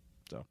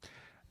 So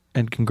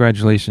And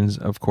congratulations,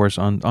 of course,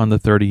 on the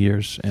 30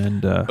 years.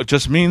 And it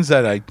just means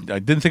that I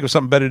didn't think of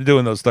something better to do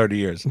in those 30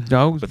 years.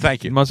 no, But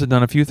thank you. must have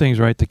done a few things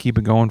right to keep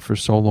it going for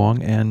so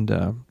long, and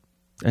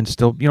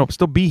still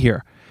be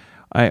here.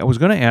 I was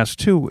going to ask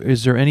too: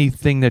 is there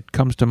anything that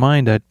comes to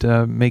mind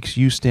that makes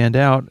you stand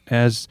out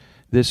as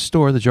this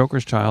store, the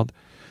Joker's Child?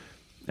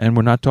 And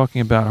we're not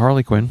talking about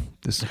Harley Quinn,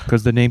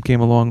 because the name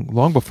came along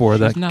long before She's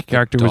that not the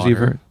character was daughter.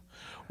 even.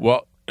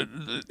 Well,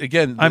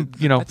 again, I'm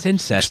That's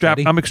incest.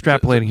 Eddie. I'm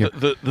extrapolating here.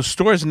 The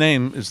store's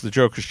name is the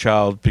Joker's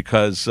Child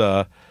because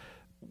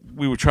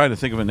we were trying to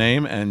think of a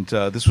name, and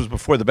this was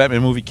before the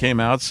Batman movie came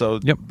out, so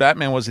Yep.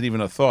 Batman wasn't even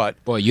a thought.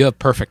 Boy, you have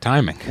perfect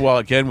timing. Well,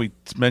 again, we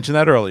mentioned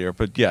that earlier,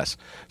 but yes.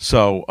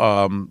 So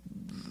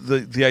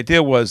the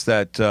idea was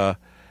that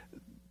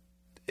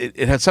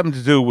it had something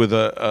to do with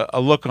a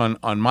look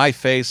on my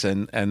face,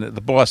 and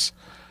the boss.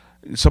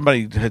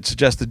 Somebody had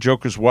suggested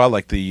Joker's Wild,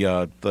 like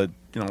the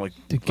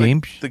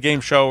game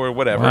show or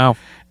whatever. Wow.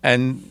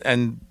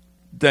 And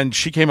then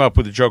she came up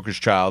with the Joker's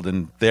Child,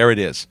 and there it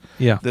is.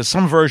 Yeah. There's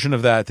some version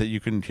of that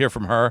you can hear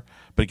from her,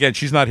 but again,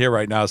 she's not here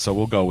right now, so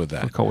we'll go with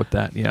that. I'll go with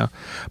that, yeah.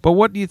 But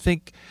what do you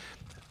think?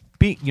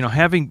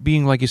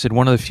 Being like you said,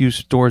 one of the few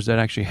stores that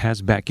actually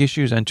has back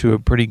issues, and to a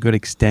pretty good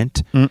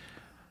extent,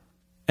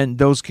 and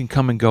those can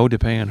come and go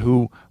depending on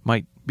who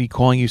might be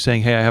calling you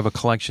saying, "Hey, I have a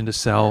collection to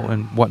sell"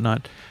 and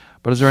whatnot.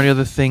 But is there any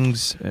other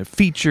things,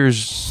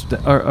 features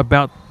that are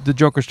about the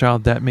Joker's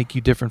Child that make you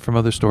different from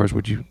other stores?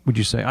 Would you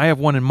say? I have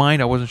one in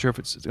mind. I wasn't sure if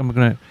it's. I'm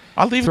going to.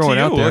 I'll leave throw it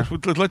to out you.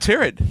 there. Let's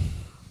hear it.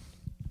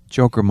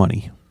 Joker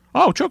money.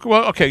 Oh, Joker.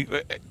 Well, okay.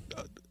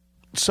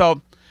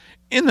 So,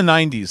 in the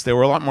 90s, there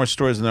were a lot more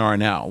stores than there are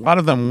now. A lot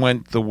of them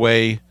went the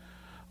way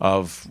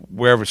of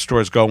wherever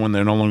stores go when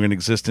they're no longer in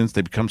existence.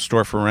 They become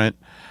store for rent.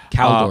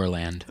 Caldor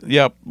Land.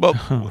 Yeah, well,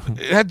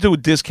 it had to do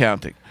with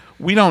discounting.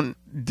 we don't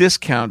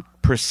discount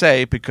per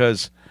se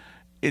because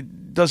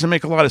it doesn't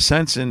make a lot of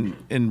sense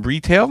in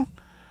retail.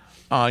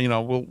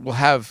 We'll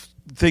have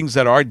things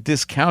that are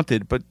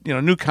discounted, but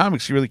new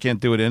comics you really can't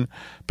do it in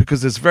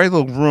because there's very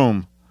little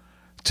room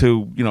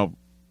to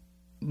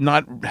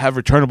not have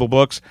returnable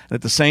books and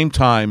at the same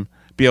time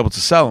be able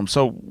to sell them.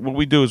 So what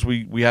we do is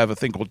we have a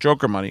thing called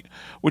Joker money,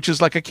 which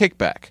is like a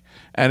kickback,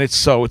 and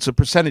it's a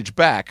percentage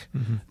back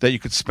that you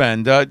could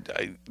spend.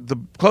 The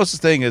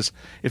closest thing is,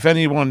 if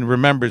anyone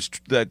remembers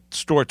that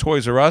store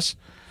Toys R Us,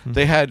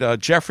 they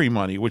had Jeffrey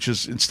money, which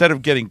is instead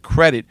of getting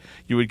credit,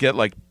 you would get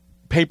like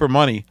paper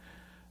money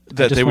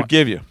that they would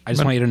give you. I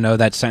just want you to know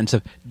that sentence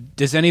of,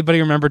 does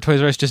anybody remember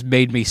Toys R Us just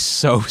made me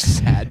so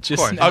sad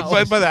just now.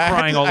 But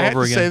I had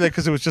to say that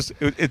because it was just,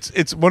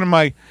 it's one of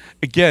my,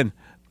 again,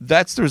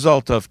 that's the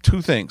result of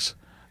two things.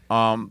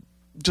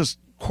 Just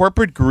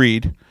corporate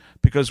greed,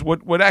 because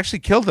what actually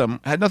killed them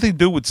had nothing to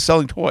do with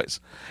selling toys.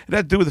 It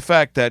had to do with the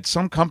fact that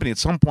some company at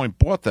some point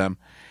bought them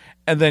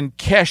and then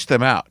cashed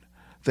them out.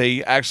 They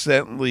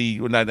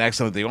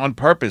they on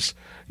purpose,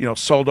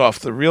 sold off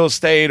the real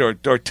estate or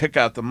took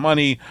out the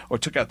money or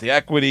took out the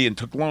equity and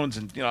took loans.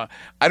 And,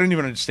 I don't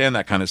even understand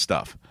that kind of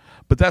stuff.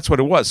 But that's what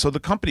it was. So the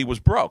company was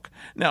broke.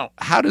 Now,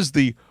 how does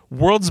the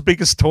world's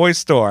biggest toy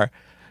store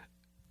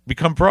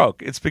become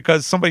broke? It's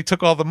because somebody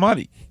took all the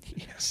money.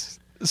 Yes.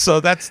 So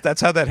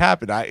that's how that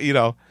happened.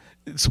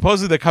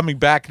 Supposedly they're coming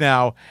back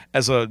now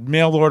as a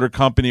mail order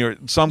company or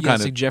some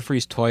kind of like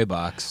Jeffrey's Toy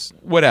Box,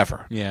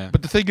 whatever. Yeah.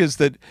 But the thing is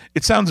that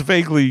it sounds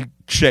vaguely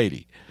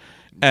shady,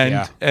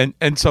 and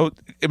so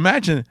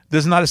imagine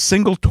there's not a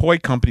single toy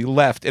company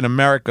left in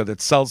America that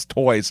sells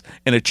toys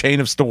in a chain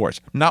of stores.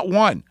 Not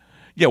one.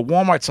 Yeah,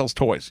 Walmart sells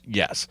toys.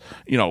 Yes,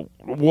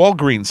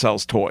 Walgreens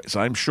sells toys.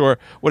 I'm sure.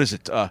 What is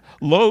it?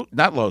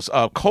 Not Lowe's.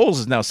 Kohl's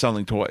is now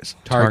selling toys.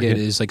 Target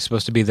is like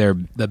supposed to be the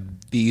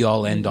be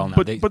all end all now.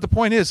 But the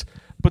point is,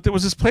 there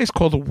was this place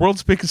called the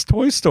world's biggest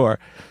toy store,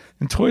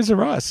 in Toys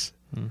R Us,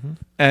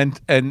 and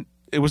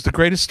it was the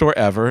greatest store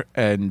ever,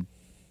 and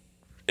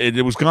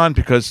it was gone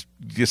because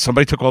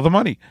somebody took all the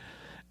money,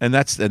 and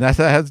that's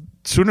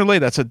sooner or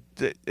later that's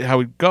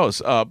how it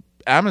goes.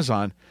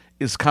 Amazon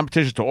is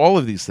competition to all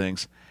of these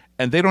things,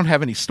 and they don't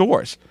have any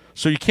stores,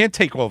 so you can't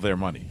take all their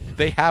money.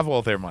 They have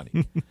all their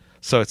money,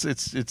 so it's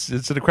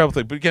an incredible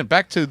thing. But again,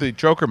 back to the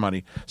Joker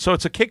money. So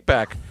it's a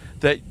kickback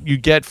that you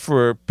get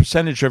for a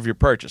percentage of your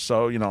purchase.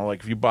 So,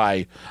 like if you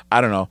buy,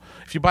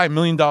 if you buy $1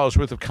 million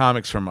worth of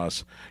comics from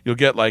us, you'll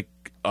get like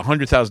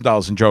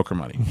 $100,000 in Joker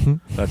money.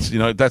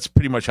 That's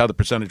pretty much how the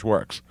percentage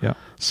works. Yeah.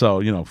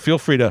 So, feel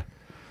free to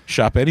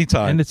shop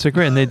anytime. And it's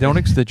great. And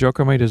the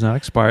Joker money does not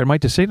expire. It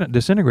might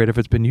disintegrate if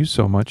it's been used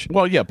so much.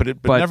 Well, yeah, but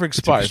it never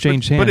expires.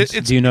 Exchange hands.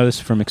 Do you know this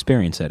from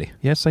experience, Eddie?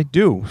 Yes, I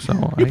do. So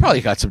you probably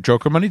got some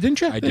Joker money,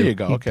 didn't you? I there do. You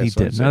go. He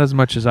did. Not as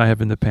much as I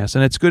have in the past.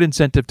 And it's good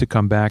incentive to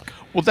come back.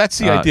 Well, that's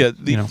the idea.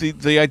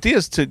 The idea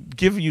is to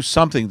give you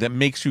something that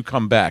makes you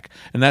come back,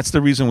 and that's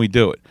the reason we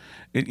do it.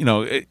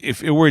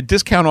 If it were a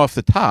discount off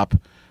the top,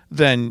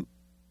 then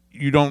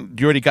you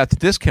already got the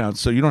discount,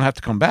 so you don't have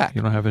to come back.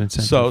 You don't have an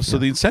incentive. So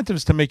the incentive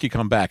is to make you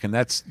come back, and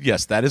that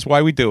is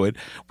why we do it.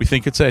 We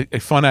think it's a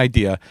fun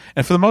idea,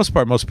 and for the most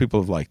part, most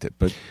people have liked it.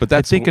 But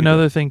that's I think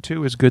another thing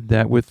too is good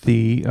that with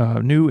the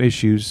new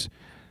issues,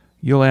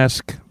 you'll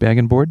ask Bag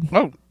and Board.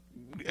 Oh,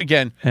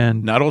 again,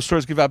 and not all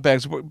stores give out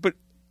bags, but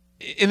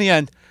in the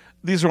end,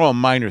 these are all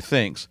minor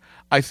things.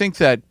 I think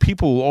that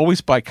people will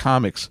always buy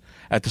comics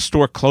at the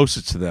store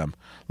closest to them,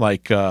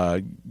 like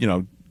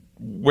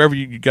wherever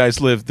you guys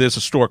live, there's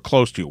a store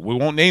close to you. We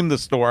won't name the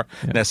store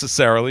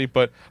necessarily,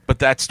 but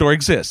that store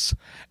exists.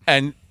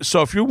 And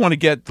so if you want to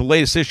get the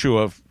latest issue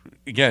of,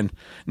 again,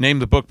 Name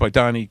the Book by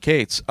Donny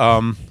Cates,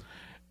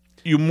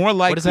 you're more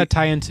likely... What does that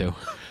tie into?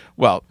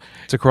 Well...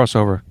 It's a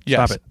crossover.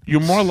 Yes, Stop it. You're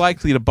more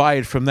likely to buy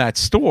it from that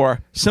store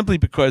simply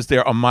because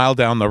they're a mile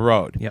down the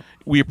road. Yep.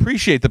 We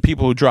appreciate the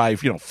people who drive,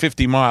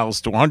 50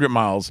 miles to 100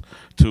 miles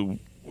to...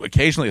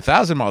 occasionally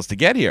 1,000 miles to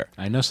get here.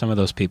 I know some of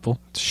those people.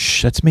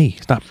 Shh, that's me.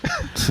 Stop.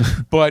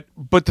 But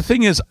the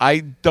thing is,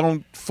 I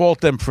don't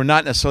fault them for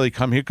not necessarily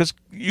coming here because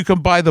you can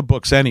buy the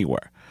books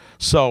anywhere.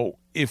 So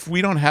if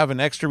we don't have an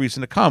extra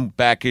reason to come,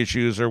 back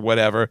issues or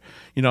whatever,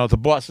 the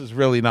boss is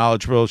really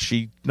knowledgeable.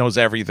 She knows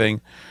everything.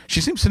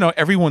 She seems to know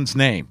everyone's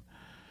name,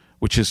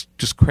 which is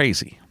just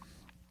crazy.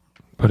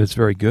 But it's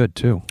very good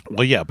too.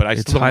 Well, yeah, but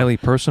it's highly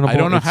personable. I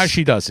don't know how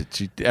she does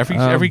it.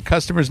 Every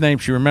customer's name,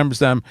 she remembers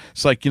them.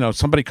 It's like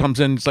somebody comes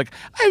in. It's like,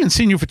 I haven't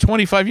seen you for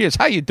 25 years.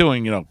 How you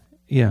doing?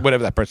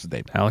 Whatever that person's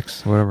name.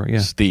 Alex, whatever. Yeah.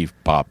 Steve,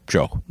 Bob,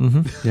 Joe,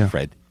 yeah.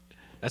 Fred.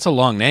 That's a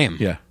long name.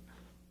 Yeah.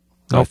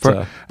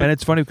 And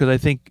it's funny because I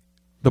think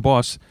the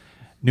boss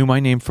knew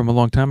my name from a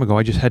long time ago.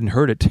 I just hadn't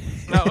heard it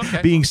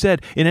being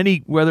said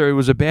in whether it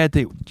was a bad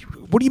thing.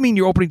 What do you mean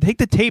you're opening? Take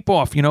the tape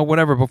off.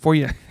 Whatever before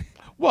you.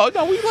 Well,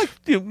 no,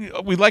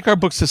 we like our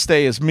books to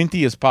stay as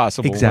minty as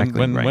possible, exactly,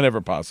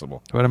 whenever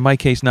possible. But in my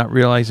case, not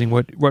realizing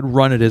what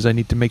run it is, I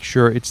need to make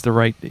sure it's the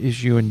right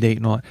issue and date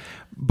and all that.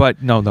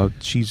 But no,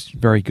 she's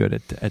very good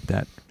at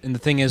that. And the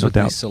thing is, with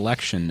the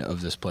selection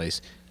of this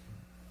place,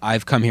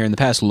 I've come here in the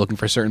past looking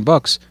for certain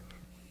books.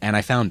 and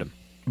I found them.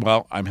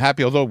 Well, I'm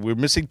happy, although we're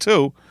missing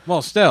 2.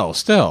 Well,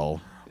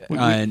 still.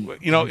 And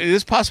It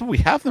is possible we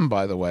have them,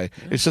 by the way.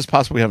 It's just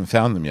possible we haven't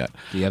found them yet.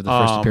 do you have the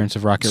first appearance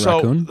of Rocket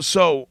Raccoon?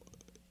 So,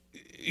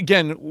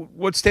 again,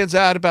 what stands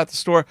out about the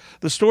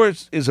store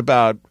is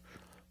about,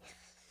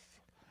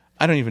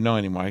 I don't even know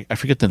anymore. I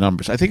forget the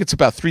numbers. I think it's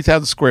about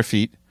 3,000 square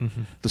feet,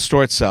 the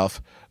store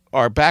itself.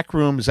 Our back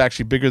room is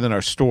actually bigger than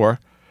our store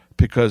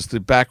because the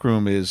back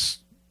room is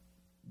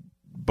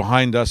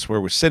behind us where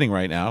we're sitting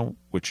right now,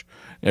 which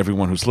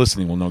everyone who's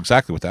listening will know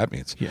exactly what that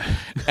means. Yeah.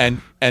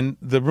 and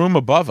the room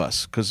above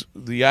us, because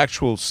the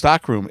actual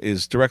stock room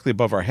is directly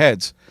above our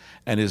heads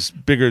and is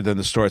bigger than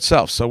the store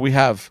itself. So we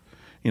have,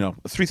 a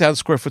 3,000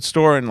 square foot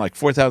store and like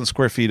 4,000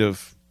 square feet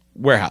of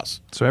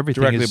warehouse. So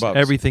everything directly is above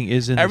us. everything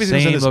is in Everything's the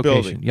same in this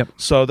location. building. Yep.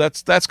 So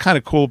that's kind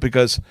of cool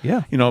because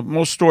Yeah.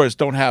 most stores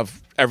don't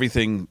have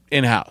everything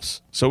in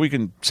house. So we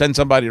can send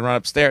somebody to run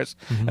upstairs,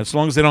 and as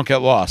long as they don't get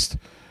lost,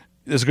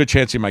 there's a good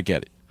chance you might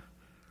get it.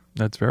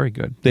 That's very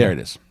good. There it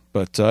is.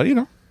 But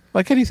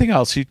like anything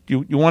else, you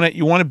want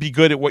to be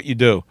good at what you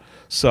do.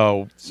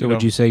 So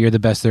Would you say you're the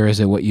best there is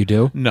at what you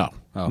do? No,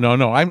 Oh.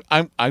 no.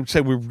 I'd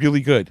say we're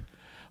really good.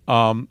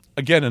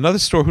 Again, another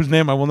store whose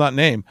name I will not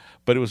name,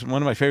 but it was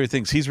one of my favorite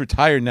things. He's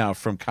retired now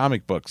from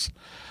comic books,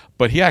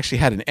 but he actually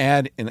had an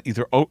ad in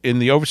either in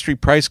the Overstreet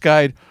Price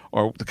Guide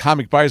or the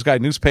Comic Buyer's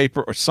Guide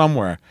newspaper or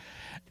somewhere,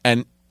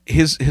 and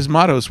his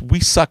motto is "We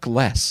suck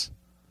less."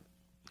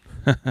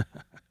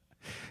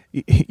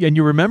 And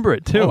you remember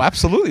it too. Oh,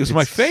 absolutely! It was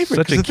my It's favorite.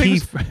 such 'cause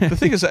a the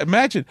thing is,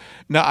 imagine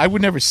now. I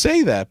would never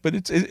say that,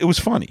 but it was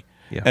funny.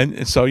 Yeah.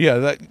 And so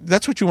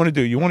that's what you want to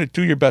do. You want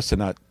to do your best to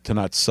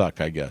not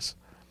suck, I guess.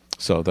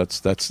 So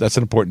that's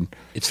an important.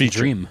 It's the feature.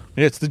 dream.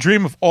 Yeah, it's the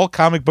dream of all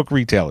comic book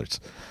retailers.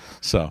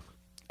 So,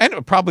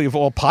 and probably of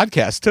all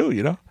podcasts too.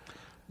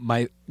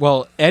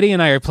 Eddie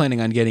and I are planning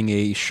on getting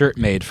a shirt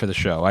made for the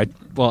show.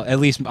 At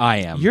least I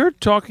am. You're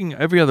talking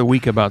every other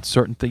week about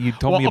certain things. You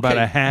told me about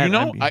okay, a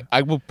hat.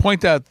 I will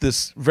point out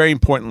this very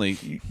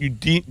importantly. You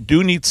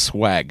do need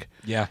swag.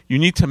 Yeah. You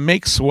need to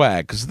make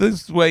swag because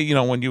this way,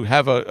 when you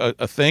have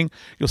a thing,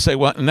 you'll say,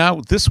 well,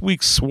 now this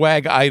week's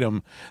swag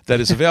item that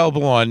is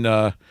available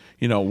on,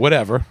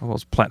 whatever. All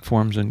those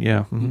platforms and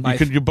yeah.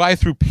 Mhm. You buy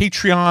through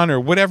Patreon or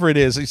whatever it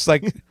is. It's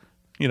like,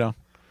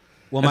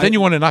 Well, and then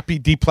you want to not be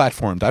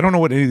deplatformed. I don't know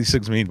what any of these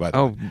things mean by that.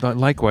 Oh,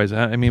 likewise.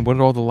 I mean, what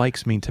do all the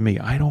likes mean to me?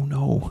 I don't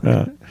know.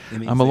 It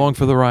means I'm along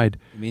for the ride.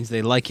 It means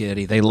they like you,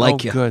 Eddie. They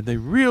like you. Good. They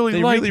really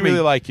They like really, me.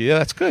 really like you. Yeah,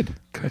 that's good.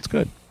 That's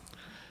good.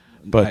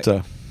 But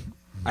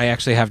I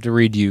actually have to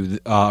read you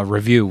a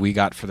review we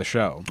got for the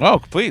show.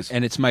 oh, please.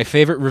 And it's my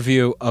favorite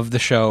review of the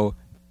show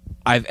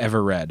I've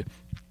ever read.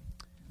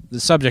 The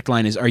subject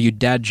line is, "Are you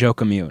dad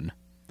joke immune?"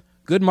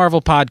 Good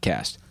Marvel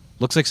podcast.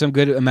 Looks like some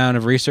good amount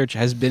of research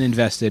has been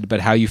invested, but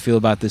how you feel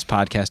about this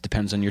podcast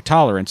depends on your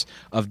tolerance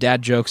of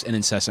dad jokes and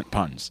incessant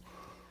puns.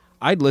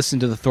 I'd listen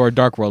to the Thor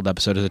Dark World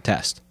episode as a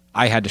test.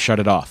 I had to shut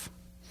it off.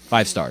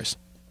 5 stars.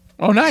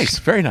 Oh, nice.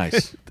 Very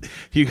nice.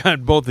 You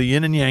got both the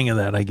yin and yang of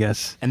that, I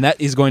guess. And that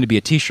is going to be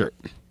a t-shirt.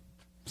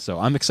 So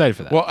I'm excited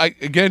for that. Well, I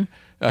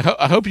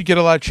hope you get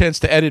a lot of chance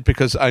to edit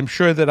because I'm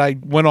sure that I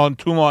went on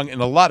too long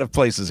in a lot of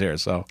places here.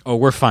 So,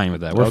 we're fine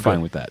with that. We're Okay. fine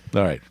with that.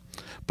 all right.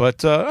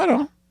 But I don't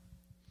know.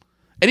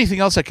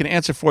 Anything else I can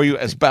answer for you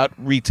as about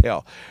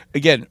retail?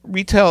 Again,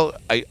 retail.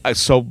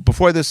 So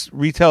before this,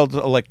 retailed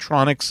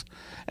electronics,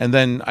 and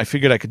then I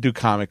figured I could do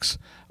comics.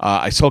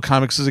 I sold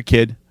comics as a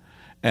kid,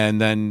 and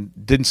then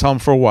didn't sell them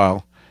for a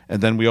while,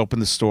 and then we opened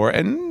the store,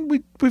 and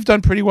we've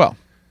done pretty well.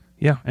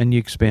 Yeah, and you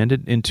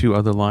expanded into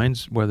other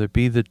lines, whether it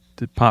be the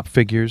pop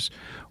figures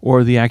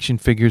or the action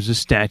figures, the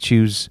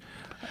statues.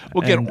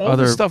 Well, again, and all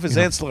other, this stuff is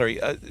ancillary.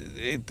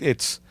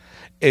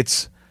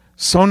 It's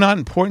so not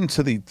important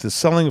to the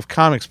selling of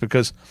comics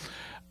because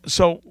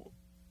so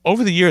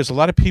over the years, a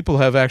lot of people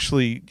have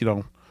actually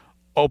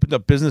opened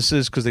up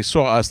businesses because they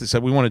saw us. They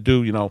said we want to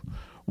do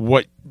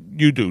what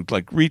you do,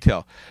 like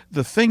retail.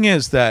 The thing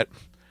is that,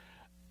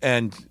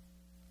 and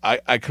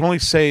I can only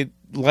say it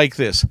like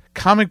this: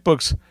 comic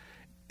books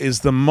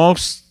is the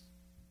most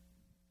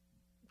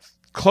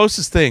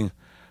closest thing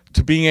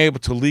to being able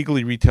to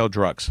legally retail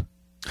drugs.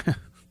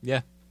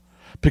 Yeah.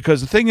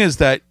 Because the thing is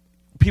that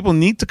people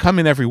need to come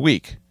in every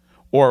week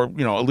or,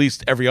 at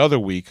least every other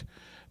week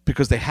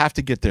because they have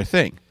to get their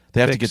thing.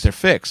 They have to get their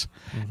fix.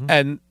 Mm-hmm.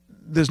 And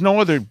there's no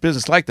other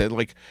business like that.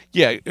 Like,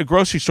 yeah, a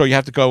grocery store, you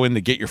have to go in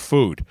to get your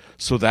food.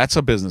 So that's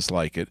a business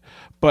like it.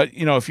 But,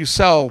 if you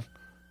sell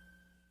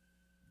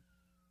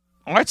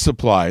art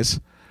supplies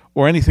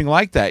or anything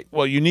like that,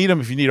 well, you need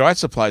them if you need art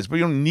supplies, but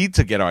you don't need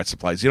to get art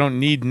supplies. You don't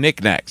need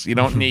knickknacks. You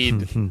don't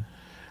need...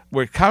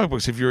 Where comic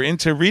books, if you're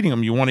into reading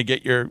them, you want to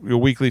get your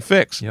weekly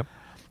fix. Yep.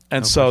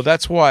 And so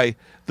that's why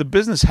the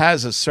business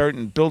has a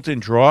certain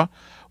built-in draw,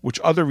 which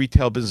other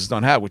retail businesses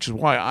don't have, which is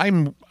why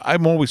I'm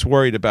always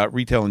worried about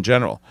retail in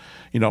general.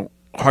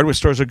 Hardware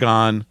stores are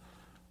gone,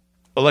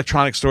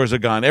 electronic stores are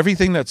gone,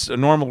 everything that's a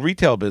normal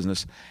retail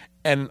business.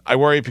 And I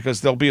worry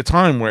because there'll be a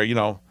time where,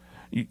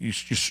 you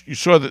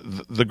saw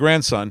the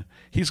grandson,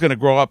 he's going to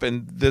grow up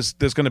and there's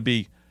going to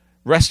be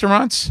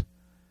restaurants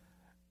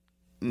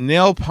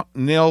nail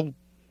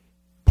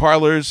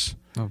parlors,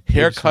 hair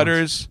beauty salons.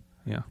 cutters,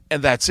 Yeah.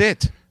 and that's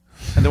it.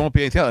 And there won't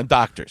be anything else. And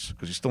doctors,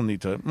 because you still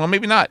need to. Well,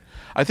 maybe not.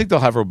 I think they'll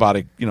have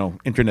robotic,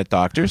 internet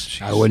doctors.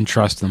 I wouldn't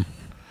trust them.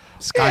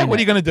 Yeah, what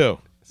are you going to do?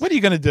 What are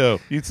you going to do?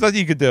 It's nothing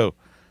you could do.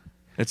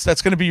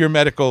 That's going to be your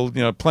medical,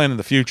 plan in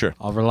the future.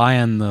 I'll rely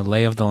on the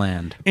lay of the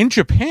land. In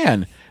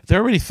Japan,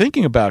 they're already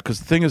thinking about, because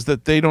the thing is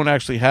that they don't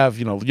actually have,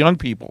 young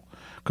people,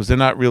 because they're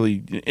not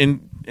really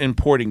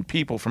importing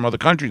people from other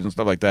countries and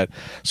stuff like that.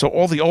 So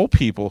all the old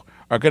people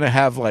are going to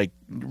have like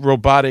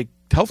robotic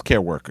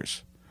healthcare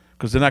workers,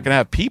 because they're not going to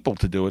have people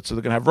to do it, so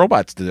they're going to have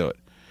robots to do it.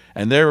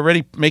 And they're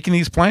already making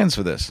these plans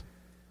for this.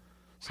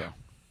 So,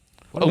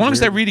 as long as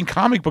they're reading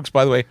comic books,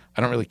 by the way,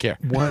 I don't really care.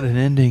 What an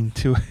ending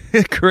to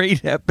a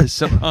great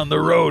episode on the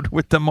road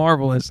with the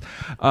Marvelous.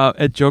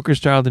 At Joker's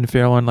Child in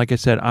Fairlawn, like I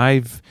said,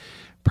 I've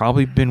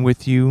probably been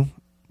with you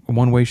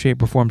one way,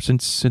 shape, or form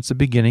since the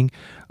beginning,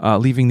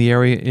 leaving the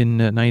area in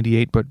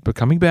 '98, but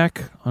coming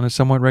back on a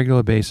somewhat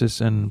regular basis,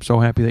 and I'm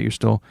so happy that you're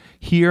still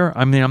here.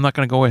 I mean, I'm not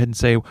going to go ahead and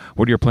say,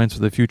 what are your plans for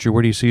the future?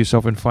 Where do you see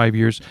yourself in 5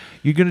 years?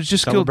 You're going to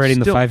just Celebrating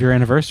the 5-year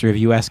anniversary of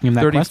you asking him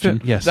that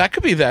question. Yes. That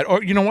could be that.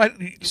 Or you know what?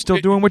 Still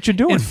doing what you're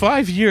doing. In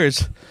 5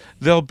 years,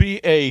 there'll be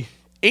a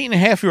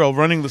 8.5-year-old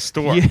running the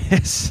store.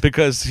 Yes.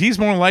 Because he's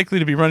more likely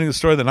to be running the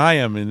store than I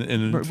am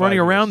in Running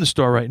around the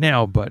store right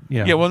now, but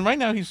yeah. Yeah, well, right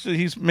now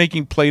he's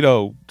making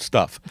Play-Doh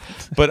stuff.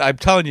 But I'm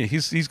telling you,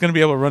 he's going to be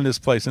able to run this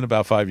place in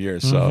about 5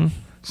 years. So,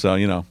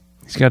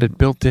 He's got it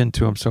built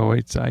into him, so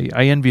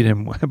I envied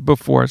him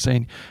before,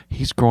 saying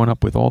he's growing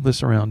up with all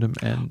this around him,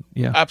 and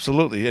yeah.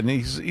 Absolutely. And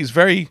he's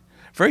very,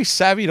 very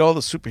savvy to all the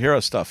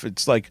superhero stuff.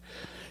 It's like,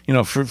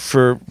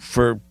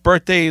 for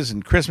birthdays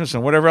and Christmas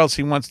and whatever else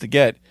he wants to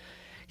get,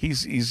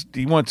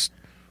 he wants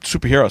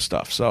superhero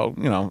stuff. So,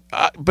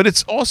 but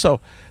it's also,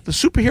 the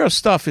superhero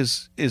stuff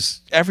is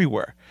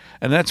everywhere.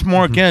 And that's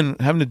more, again,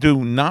 having to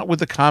do not with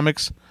the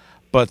comics,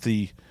 but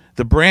the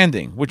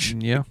branding, which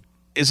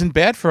isn't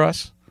bad for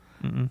us.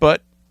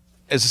 But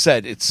as I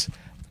said, it's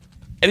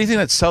anything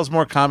that sells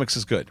more comics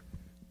is good.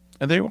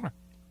 And there you are.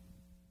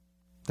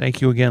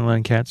 Thank you again,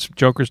 Len Katz.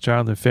 Joker's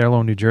Child in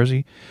Fairlawn, New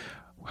Jersey.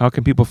 How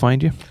can people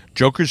find you?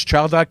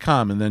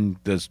 JokersChild.com, and then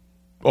there's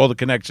all the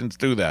connections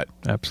to that.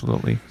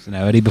 Absolutely. So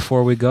now, Eddie,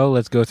 before we go,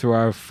 let's go through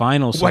our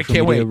final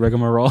social media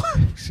rigmarole.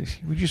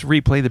 We just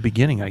replay the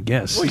beginning, I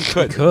guess. Well,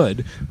 you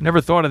could.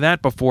 Never thought of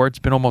that before. It's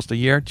been almost a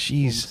year.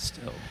 Jeez.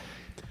 Still.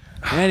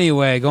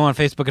 Anyway, go on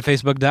Facebook at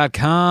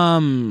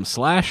facebook.com/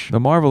 The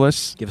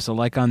Marvelous. Give us a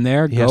like on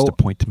there. He has to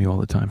point to me all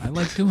the time. I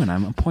like doing it.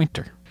 I'm a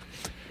pointer.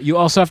 You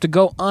also have to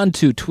go on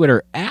to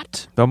Twitter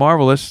at The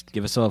Marvelous.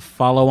 Give us a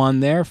follow on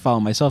there. Follow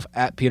myself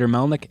at Peter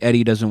Melnick.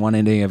 Eddie doesn't want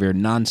any of your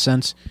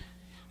nonsense.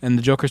 And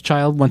the Joker's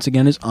Child, once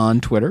again, is on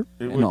Twitter.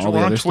 We're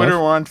on Twitter,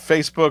 we're on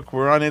Facebook,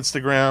 we're on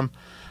Instagram.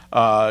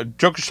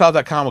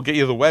 JokersChild.com will get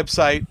you the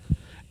website.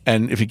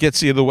 And if it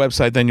gets you the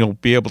website, then you'll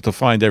be able to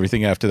find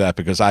everything after that,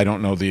 because I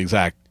don't know the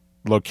exact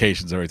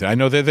locations and everything. I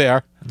know they're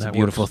there. It's a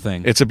beautiful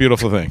thing. It's a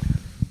beautiful thing.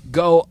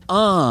 Go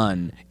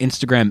on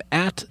Instagram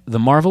at The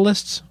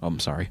Marvelists. Oh,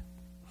 I'm sorry.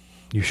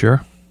 You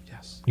sure?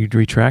 Yes. You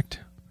retract?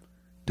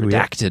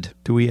 Redacted.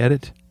 Do we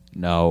edit?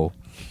 No.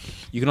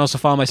 You can also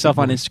follow myself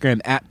on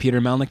Instagram at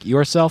Peter Melnick.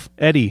 Yourself?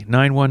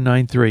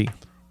 Eddie9193.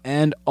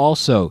 And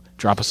also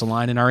drop us a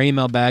line in our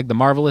email bag,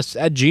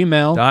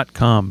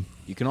 themarvelists@gmail.com.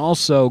 You can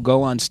also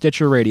go on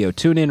Stitcher Radio,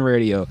 TuneIn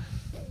Radio,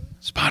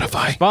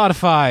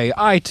 Spotify,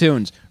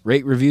 iTunes.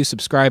 Rate, review,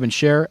 subscribe, and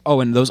share. Oh,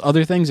 and those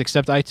other things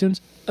except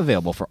iTunes,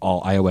 available for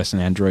all iOS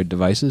and Android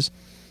devices.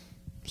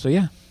 So,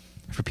 yeah.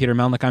 For Peter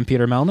Melnick, I'm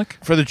Peter Melnick.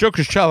 For the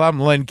Joker's Child, I'm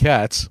Len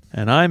Katz.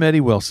 And I'm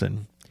Eddie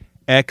Wilson.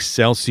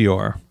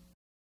 Excelsior.